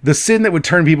 the sin that would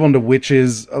turn people into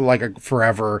witches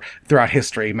forever throughout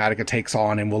history. Madoka takes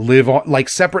on and will live on like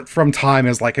separate from time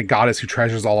as like a goddess who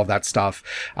treasures all of that stuff.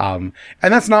 And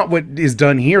that's not what is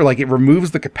done here. Like it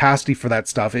removes the capacity for that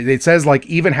stuff. It says like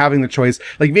even having the choice,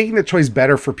 like making the choice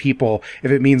better for people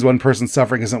if it means one person's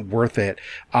suffering isn't worth it.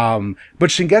 But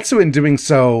Shingetsu in doing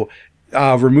so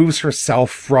removes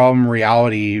herself from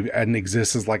reality and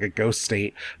exists as like a ghost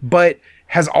state, but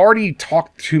has already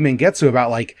talked to Mangetsu about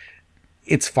like,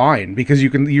 it's fine because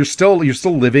you're still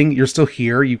living, you're still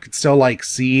here, you could still like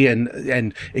see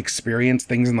and experience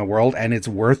things in the world, and it's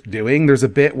worth doing. There's a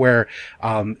bit where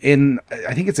I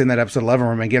think it's in that episode 11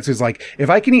 where Mangetsu's like, if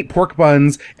I can eat pork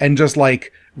buns and just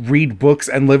like read books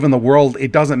and live in the world,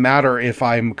 it doesn't matter if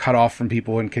I'm cut off from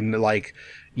people and can like,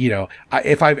 you know,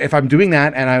 if I'm doing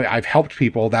that and I've helped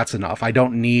people, that's enough. I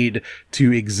don't need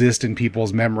to exist in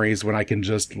people's memories when I can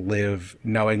just live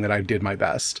knowing that I did my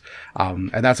best. And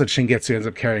that's what Shingetsu ends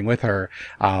up carrying with her.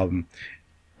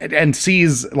 And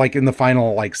sees, like, in the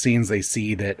final, like, scenes, they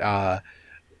see that,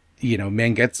 you know,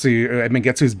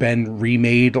 Mangetsu's been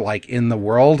remade, like, in the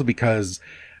world because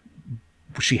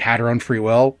she had her own free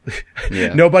will.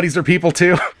 Yeah. Nobody's her people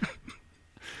too.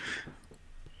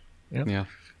 Yep. Yeah.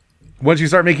 Once you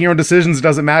start making your own decisions, it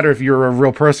doesn't matter if you're a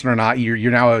real person or not. You're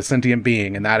now a sentient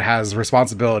being, and that has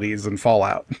responsibilities and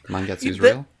fallout. Mangetsu's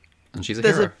real, and she's a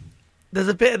hero. There's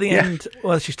a bit at the end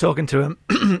where she's talking to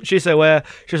him. She's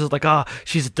just like,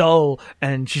 she's dull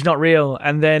and she's not real.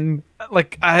 And then,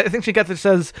 like, I think she gets it,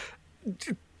 says,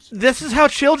 this is how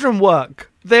children work.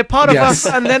 They're part of us,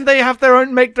 and then they have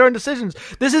make their own decisions.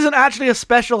 This isn't actually a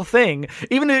special thing.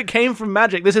 Even if it came from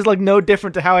magic, this is like no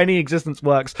different to how any existence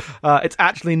works. It's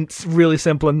actually really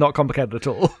simple and not complicated at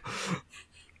all.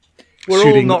 We're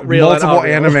Shooting all not real. multiple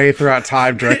anime throughout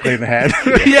time directly in the head.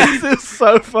 Yes, it's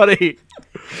so funny.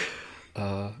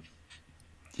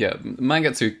 Yeah,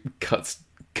 Mangetsu cuts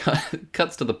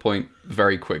to the point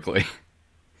very quickly.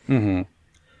 Mm-hmm.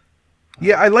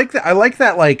 Yeah, I like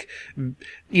that, like,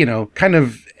 you know, kind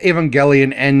of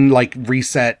Evangelion and, like,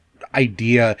 reset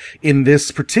idea in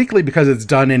this, particularly because it's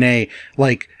done in a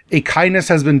kindness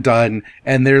has been done,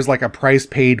 and there's, like, a price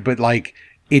paid, but, like,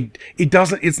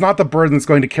 it's not the burden that's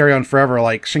going to carry on forever.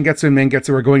 Like, Shingetsu and Mangetsu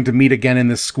are going to meet again in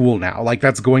this school now. Like,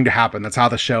 that's going to happen. That's how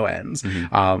the show ends.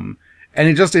 Mm-hmm. And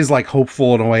it just is, like,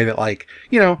 hopeful in a way that, like,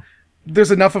 you know,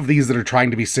 there's enough of these that are trying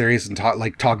to be serious and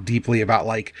talk deeply about,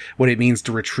 like, what it means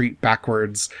to retreat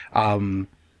backwards.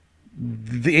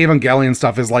 The Evangelion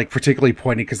stuff is, like, particularly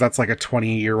pointy because that's, like, a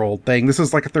 20-year-old thing. This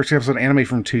is, like, a 13-episode anime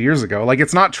from 2 years ago. Like,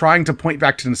 it's not trying to point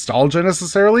back to nostalgia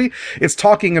necessarily. It's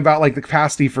talking about, like, the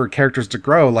capacity for characters to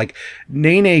grow. Like,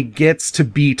 Nene gets to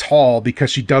be tall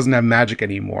because she doesn't have magic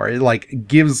anymore. It, like,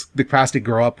 gives the capacity to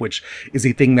grow up, which is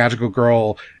a thing Magical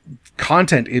Girl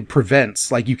content it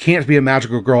prevents. Like, you can't be a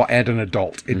magical girl and an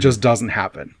adult. It just doesn't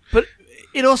happen. But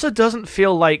it also doesn't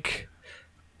feel like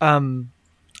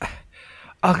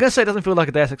I was gonna say it doesn't feel like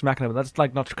a Deus Ex Machina, but that's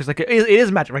like not true because like it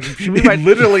is magic. Right? It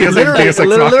literally is a Deus Ex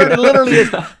Machina. It literally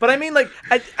is. But I mean, like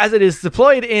as it is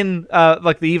deployed in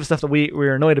like the Eva stuff that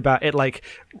we're annoyed about, it like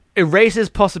erases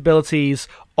possibilities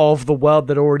of the world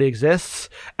that already exists.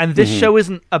 And this show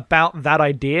isn't about that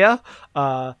idea.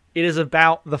 It is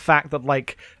about the fact that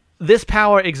like this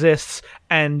power exists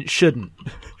and shouldn't.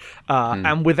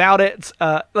 And without it,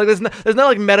 like there's no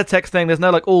like metatext thing. There's no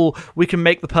like, oh, we can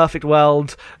make the perfect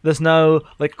world. There's no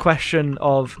like question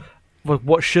of like,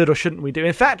 what should or shouldn't we do.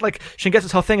 In fact, like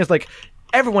Shingetsu's whole thing is like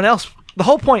everyone else. The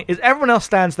whole point is everyone else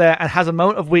stands there and has a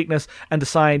moment of weakness and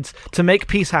decides to make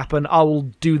peace happen. I will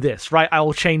do this, right? I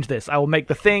will change this. I will make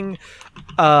the thing.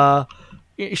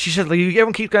 She said, like,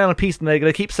 everyone keeps going on a piece, and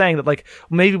they keep saying that, like,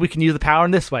 maybe we can use the power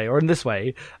in this way or in this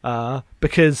way,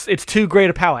 because it's too great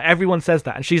a power. Everyone says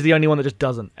that, and she's the only one that just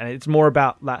doesn't. And it's more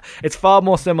about that. It's far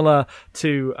more similar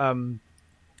to,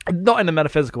 not in a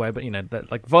metaphysical way, but, you know, that,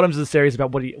 like, Volumes is a series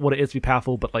about what it is to be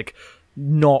powerful, but, like,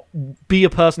 not be a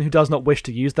person who does not wish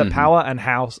to use that power, and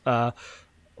how,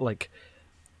 like,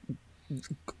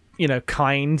 you know,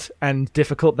 kind and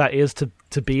difficult that is to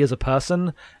be as a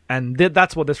person. And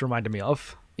that's what this reminded me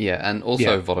of. Yeah, and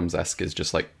also Volumes-esque is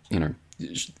just like, you know,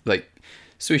 like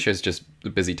Suisha's just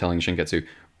busy telling Shingetsu,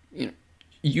 you know,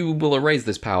 you will erase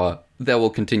this power, there will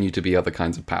continue to be other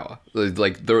kinds of power.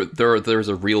 Like there's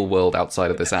a real world outside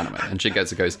of this anime. And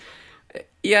Shingetsu goes,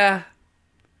 yeah,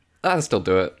 I'll still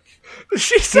do it.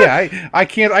 She said, yeah, I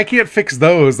can't fix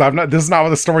those. This is not what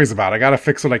the story's about. I gotta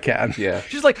fix what I can. Yeah.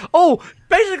 She's like, oh,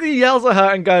 basically yells at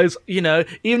her and goes, you know,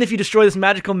 even if you destroy this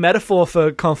magical metaphor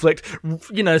for conflict,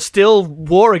 you know, still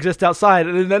war exists outside.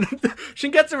 And then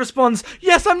Shingetsu responds,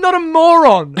 yes, I'm not a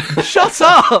moron. Shut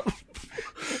up.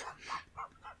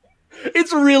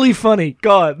 It's really funny.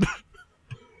 God.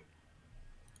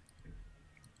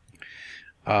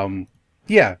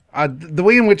 Yeah, the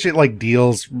way in which it like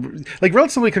deals like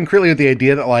relatively concretely with the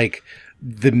idea that like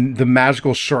the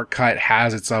magical shortcut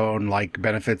has its own like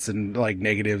benefits and like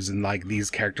negatives, and like these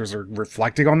characters are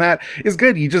reflecting on that is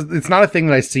good. It's not a thing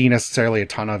that I see necessarily a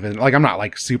ton of, and like I'm not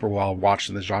like super well watched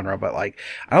in the genre, but like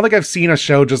I don't think I've seen a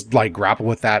show just like grapple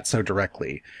with that so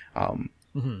directly.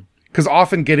 because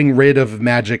often getting rid of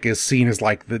magic is seen as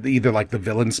like either like the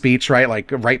villain speech, right?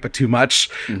 Like right, but too much.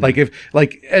 Like if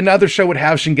like another show would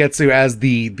have Shingetsu as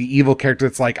the evil character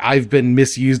that's like, I've been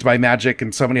misused by magic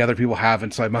and so many other people have,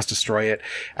 and so I must destroy it.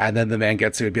 And then the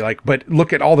Mangetsu would be like, but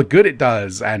look at all the good it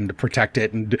does and protect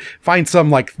it and find some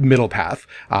like middle path.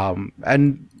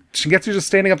 And Shingetsu just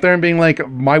standing up there and being like,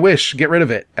 my wish, get rid of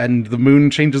it. And the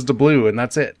moon changes to blue and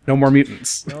that's it. No more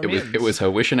mutants. It was her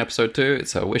wish in episode 2.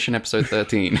 It's her wish in episode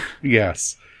 13.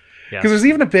 Yes. Because there's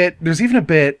even a bit,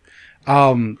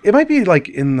 it might be like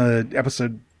in the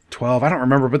episode 12, I don't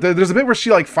remember, but there's a bit where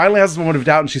she like finally has a moment of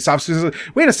doubt and she stops. She's like,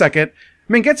 wait a second.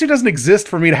 Mangetsu doesn't exist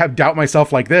for me to have doubt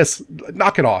myself like this.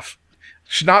 Knock it off.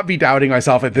 Should not be doubting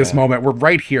myself at this moment. We're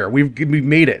right here. We've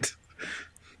made it.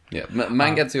 Yeah,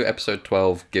 Mangetsu episode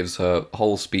 12 gives her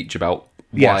whole speech about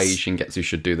why Shingetsu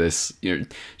should do this. You know,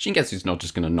 Shingetsu's not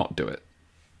just going to not do it.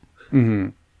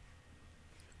 Mm-hmm.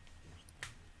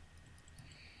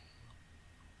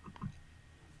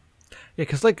 Yeah,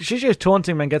 because like Shishi's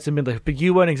taunting Mangetsu and being like, but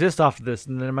you won't exist after this.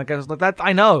 And then Mangetsu's like, that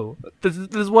I know. This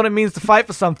is what it means to fight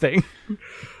for something.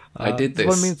 I did this this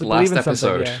what it means to last believe in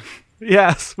episode. Yeah.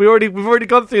 Yes, we've already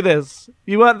gone through this.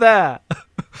 You weren't there.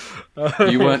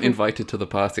 You weren't invited to the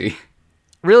party.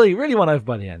 Really won over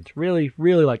by the end. Really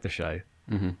like the show.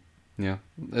 Mm-hmm. Yeah,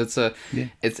 it's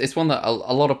one that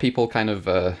a lot of people kind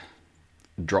of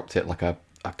dropped it like a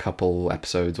couple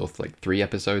episodes or like 3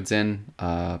 episodes in.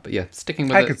 But yeah, sticking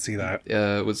with it. I could see that.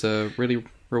 Was really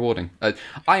rewarding.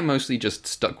 I mostly just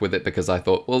stuck with it because I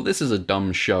thought, well, this is a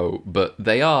dumb show, but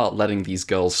they are letting these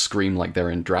girls scream like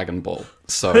they're in Dragon Ball.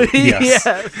 So Yes.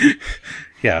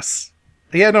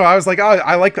 Yeah, no, I was like, oh,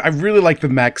 I really like the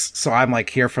mechs, so I'm like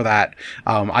here for that.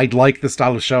 I like the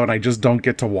style of show, and I just don't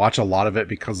get to watch a lot of it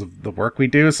because of the work we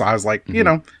do. So I was like, you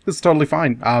know, this is totally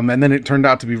fine. And then it turned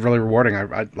out to be really rewarding.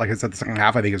 I like I said, the second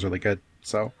half I think is really good.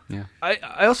 So yeah,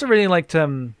 I also really liked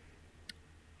you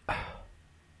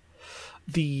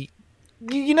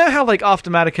know how like after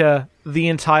Madoka the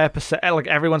entire like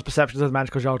everyone's perceptions of the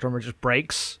magical genre just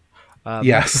breaks.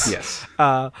 Yes.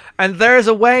 And there is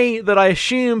a way that I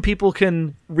assume people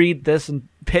can read this and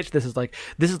pitch this as like,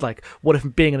 this is like, what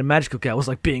if being in a magical girl was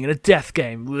like being in a death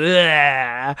game?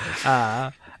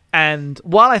 And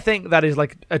while I think that is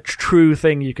like a true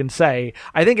thing you can say,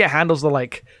 I think it handles the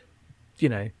like, you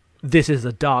know, this is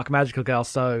a dark magical girl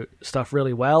so stuff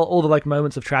really well. All the like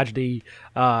moments of tragedy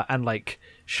and like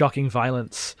shocking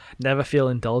violence never feel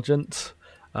indulgent.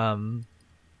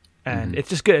 And it's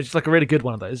just good. It's just like a really good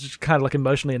one of those. It's just kind of like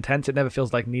emotionally intense. It never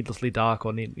feels like needlessly dark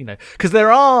or, you know, because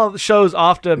there are shows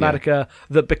after Madoka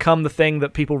that become the thing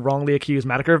that people wrongly accuse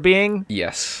Madoka of being.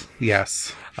 Yes.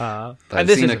 I've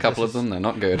seen a couple of them. They're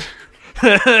not good.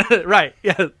 Right.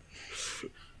 Yeah.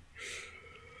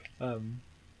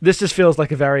 This just feels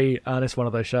like a very earnest one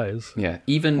of those shows. Yeah.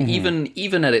 Even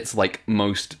at its like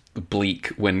most bleak,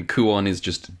 when Kuon is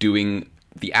just doing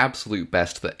the absolute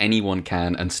best that anyone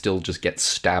can and still just gets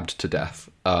stabbed to death.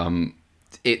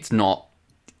 It's not...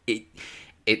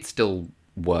 It still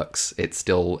works. It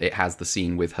has the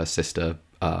scene with her sister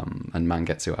and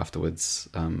Mangetsu afterwards.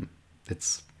 And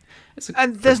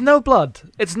there's no blood.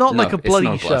 It's not like a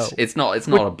bloody show. It's not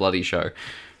a bloody show.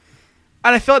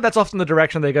 And I feel like that's often the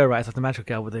direction they go, right? It's like the magical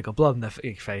girl where they got blood in their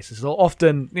faces. So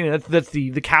often, you know, that's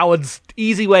the coward's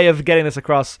easy way of getting this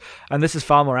across. And this is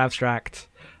far more abstract.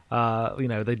 You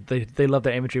know, they love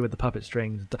their imagery with the puppet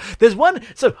strings. There's one,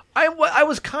 so I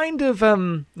was kind of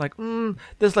like,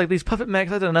 there's like these puppet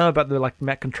mechs. I don't know about the like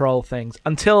mech control things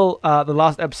until the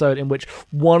last episode, in which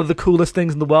one of the coolest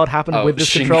things in the world happened with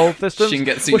this control system.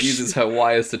 Shingetsu uses her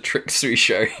wires to trick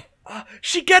Suisho.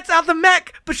 She gets out the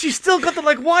mech, but she's still got the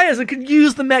like wires and can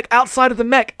use the mech outside of the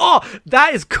mech. Oh,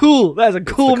 that is cool. That is a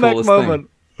cool mech moment.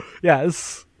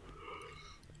 Yes.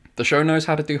 The show knows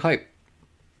how to do hype.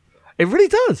 It really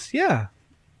does, yeah.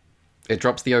 It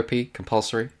drops the OP,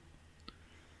 compulsory.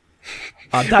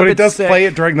 But it does play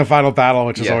it during the final battle,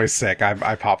 which is always sick.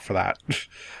 I pop for that.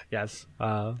 Yes.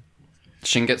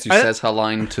 Shingetsu says her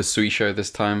line to Suisho this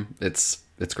time. It's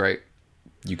great.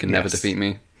 You can never defeat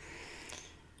me.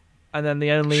 And then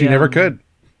the only... She never could.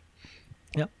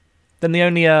 Yeah. Then the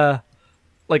only...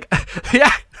 like...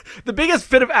 yeah. The biggest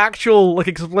bit of actual, like,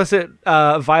 explicit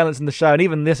violence in the show, and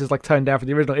even this is, like, toned down from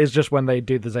the original, is just when they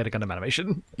do the Zeta Gundam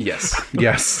animation. Yes.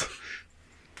 Yes.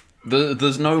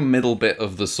 There's no middle bit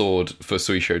of the sword for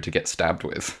Suisho to get stabbed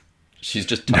with. She's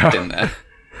just tucked in there.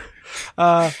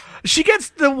 She gets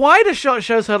the wider shot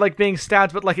shows her like being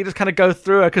stabbed, but like it just kind of goes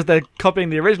through her because they're copying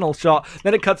the original shot.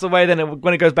 Then it cuts away.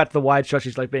 When it goes back to the wide shot,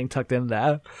 she's like being tucked in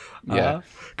there. Yeah,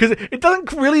 because it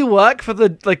doesn't really work for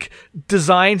the like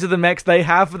designs of the mechs they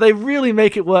have, but they really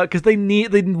make it work because they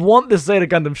want this Zeta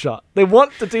Gundam shot. They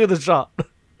want to do the shot.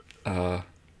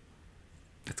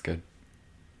 It's good.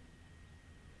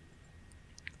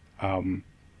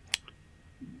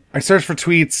 I searched for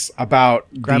tweets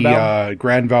about Granbelm? the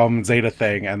Granbelm Zeta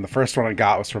thing, and the first one I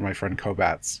got was from my friend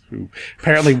Kobats, who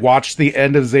apparently watched the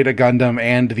end of Zeta Gundam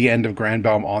and the end of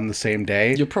Granbelm on the same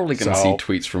day. You're probably going to see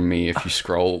tweets from me if you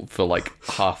scroll for like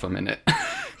half a minute.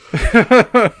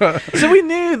 So we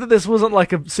knew that this wasn't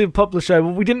like a super popular show.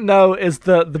 What we didn't know is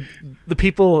the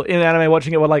people in anime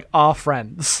watching it were like our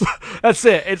friends. That's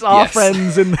it. It's our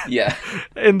friends in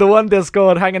in the one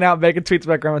Discord hanging out making tweets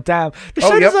about Grandma. Damn. The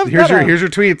show deserves better. Here's your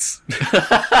tweets.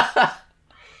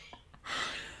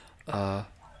 Oh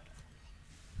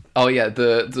yeah,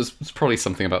 there's probably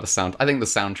something about the sound. I think the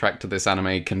soundtrack to this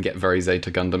anime can get very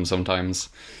Zeta Gundam sometimes.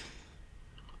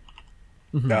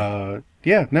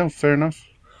 Yeah, no, fair enough.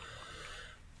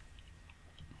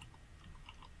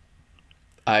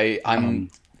 I'm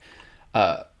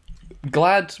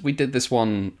glad we did this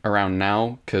one around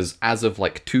now, because as of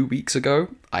like 2 weeks ago,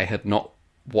 I had not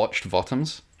watched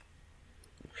Bottoms.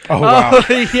 Oh, wow.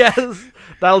 Yes,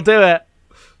 that'll do it.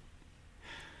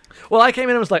 Well, I came in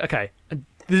and was like, okay,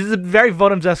 this is a very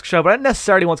Bottoms-esque show, but I don't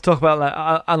necessarily want to talk about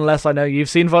that unless I know you've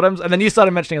seen Bottoms. And then you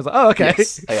started mentioning it. I was like, oh, okay.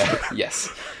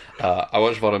 Yes. I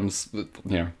watched Bottoms,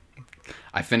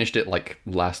 I finished it like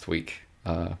last week.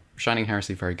 Shining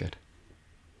Heresy, very good.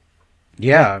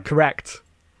 Yeah. Correct.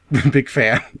 Big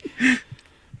fan.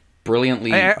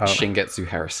 Brilliantly Shingetsu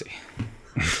Heresy.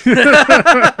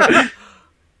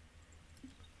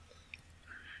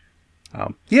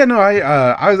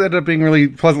 I was ended up being really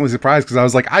pleasantly surprised because I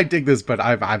was like, I dig this, but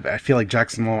I feel like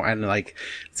Jackson won't, and like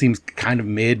it seems kind of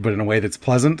mid, but in a way that's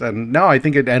pleasant. And no, I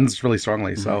think it ends really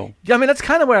strongly. So yeah, I mean that's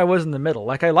kind of where I was in the middle.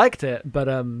 Like I liked it, but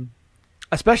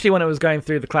especially when it was going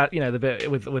through the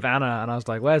bit with Anna, and I was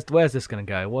like, where's this going to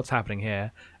go? What's happening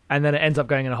here? And then it ends up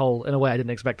going in a way I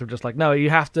didn't expect. Of just like, no, you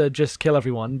have to just kill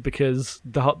everyone because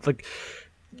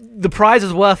the prize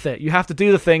is worth it. You have to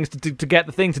do the things to get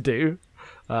the thing to do.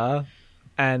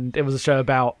 And it was a show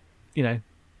about,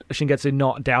 Shingetsu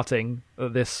not doubting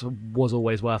that this was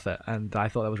always worth it. And I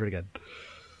thought that was really good.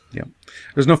 Yeah.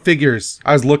 There's no figures.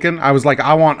 I was looking. I was like,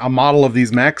 I want a model of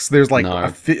these mechs. There's like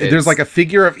there's like a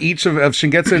figure of each of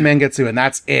Shingetsu and Mangetsu, and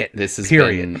that's it. This has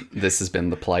been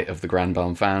the plight of the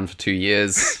Granbelm fan for 2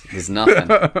 years. There's nothing.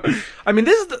 I mean,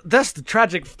 that's the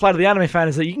tragic plight of the anime fan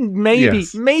is that you can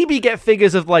maybe get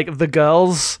figures of like the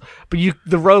girls, but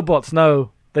the robots,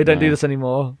 no, they don't do this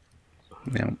anymore.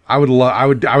 Yeah, I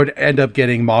would end up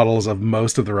getting models of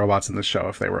most of the robots in the show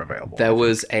if they were available. There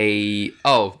was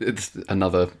it's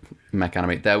another mech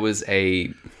anime. There was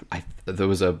a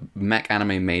mech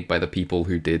anime made by the people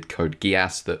who did Code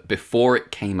Geass that before it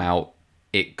came out,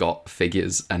 it got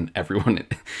figures, and everyone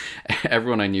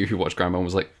I knew who watched Granbelm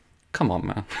was like, "Come on,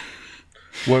 man."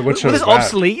 What show was is it? that?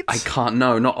 Obsolete?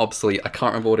 Not Obsolete. I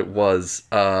can't remember what it was.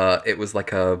 It was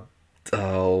like I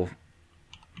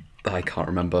can't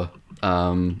remember.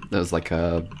 It was like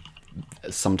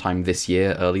sometime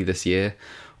early this year,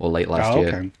 or late last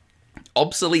year.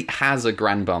 Obsolete has a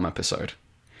Granbelm episode.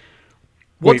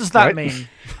 What does that mean?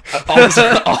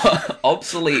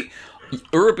 Obsolete.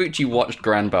 Urobuchi watched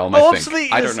Granbelm, I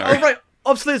think. I don't know. Oh, right.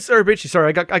 Obsolete's Urobuchi. Sorry,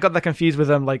 I got that confused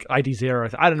with like ID Zero.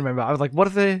 I don't remember. I was like, what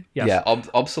are they? Yes. Yeah,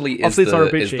 Obsolete is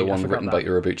the one written by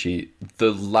Urobuchi.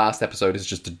 The last episode is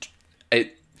just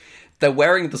they're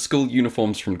wearing the school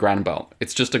uniforms from Granbelm.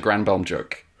 It's just a Granbelm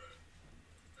joke.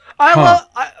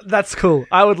 That's cool.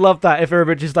 I would love that if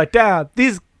Urobuchi's like, damn,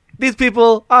 these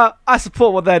people, I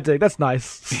support what they're doing. That's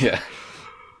nice. Yeah.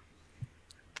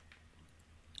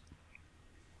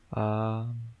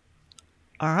 All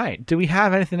right. Do we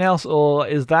have anything else, or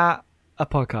is that a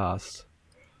podcast?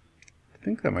 I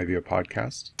think that might be a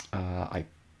podcast. I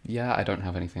don't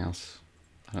have anything else.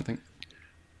 I don't think.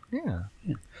 Yeah.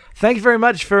 Thank you very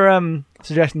much for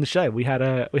suggesting the show. We had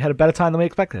a better time than we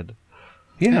expected.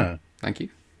 Yeah. Thank you.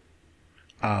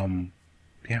 Yeah,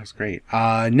 it was great.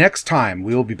 Next time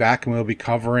we will be back and we'll be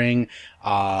covering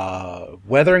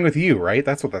Weathering with You, right?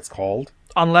 That's what that's called.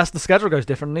 Unless the schedule goes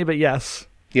differently, but yes.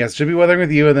 Yes, should be Weathering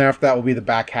with You, and then after that will be the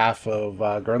back half of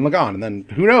Gurren Lagann, and then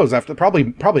who knows? After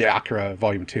probably Akira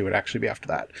Volume 2 would actually be after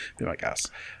that. Be my guess.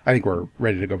 I think we're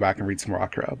ready to go back and read some more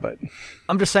Akira, but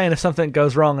I'm just saying, if something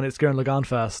goes wrong and it's Gurren Lagann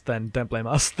first, then don't blame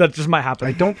us. That just might happen.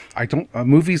 I don't. A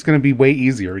movie's going to be way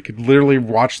easier. We could literally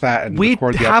watch that and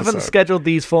record the episode. We haven't scheduled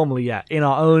these formally yet in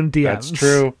our own DMs. That's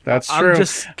true. That's true. I'm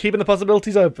just keeping the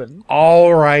possibilities open.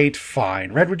 All right,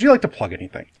 fine. Red, would you like to plug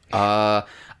anything?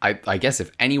 I guess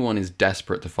if anyone is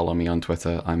desperate to follow me on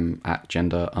Twitter, I'm at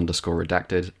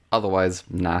gender_redacted. Otherwise,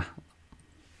 nah.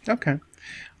 Okay.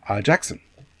 Jackson.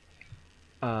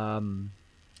 Yeah.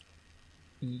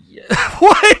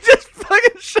 Why just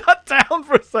fucking shut down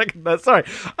for a second there? Sorry.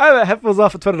 I'm at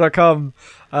headphonesoff at twitter.com.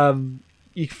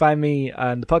 You can find me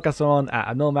and the podcast I'm on at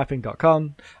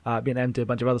abnormalmapping.com. Me and Em do a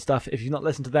bunch of other stuff. If you've not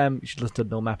listened to them, you should listen to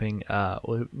Abnormal Mapping.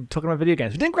 We're talking about video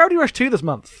games. We did Gravity Rush 2 this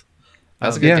month.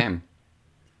 That's a good game.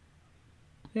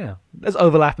 Yeah. There's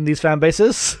overlap in these fan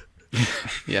bases.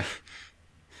 Yeah.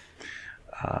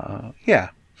 Yeah,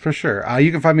 for sure.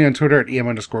 You can find me on Twitter at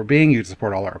EM_being. You can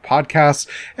support all our podcasts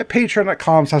at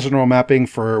patreon.com/abnormalmapping.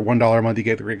 For $1 a month, you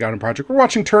get the Great Gundam Project. We're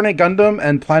watching Turn A Gundam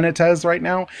and Planetez right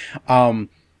now.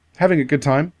 Having a good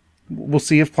time. We'll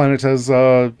see if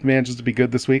Planetez manages to be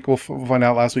good this week. We'll find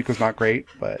out. Last week was not great,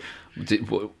 but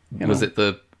was it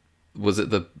the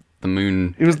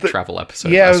moon travel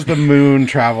episode? Yeah, it was the moon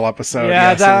travel episode.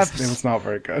 Yeah, yes, it was not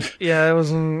very good. Yeah, it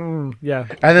was. Yeah.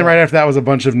 And then right after that was a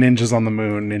bunch of ninjas on the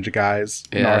moon, ninja guys,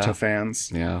 Yeah. Naruto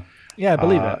fans. Yeah. Yeah, I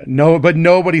believe it. No, but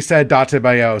nobody said Date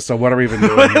Bayo, so what are we even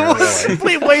doing It here? was a Really?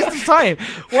 complete waste of time.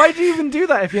 Why do you even do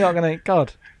that if you're not going to...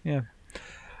 God. Yeah.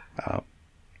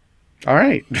 All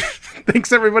right.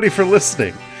 Thanks, everybody, for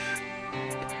listening.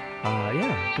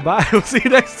 Yeah. Goodbye. We'll see you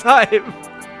next time.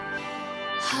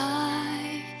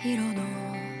 灰色の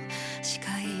視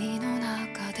界の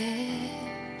中で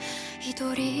一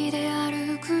人で歩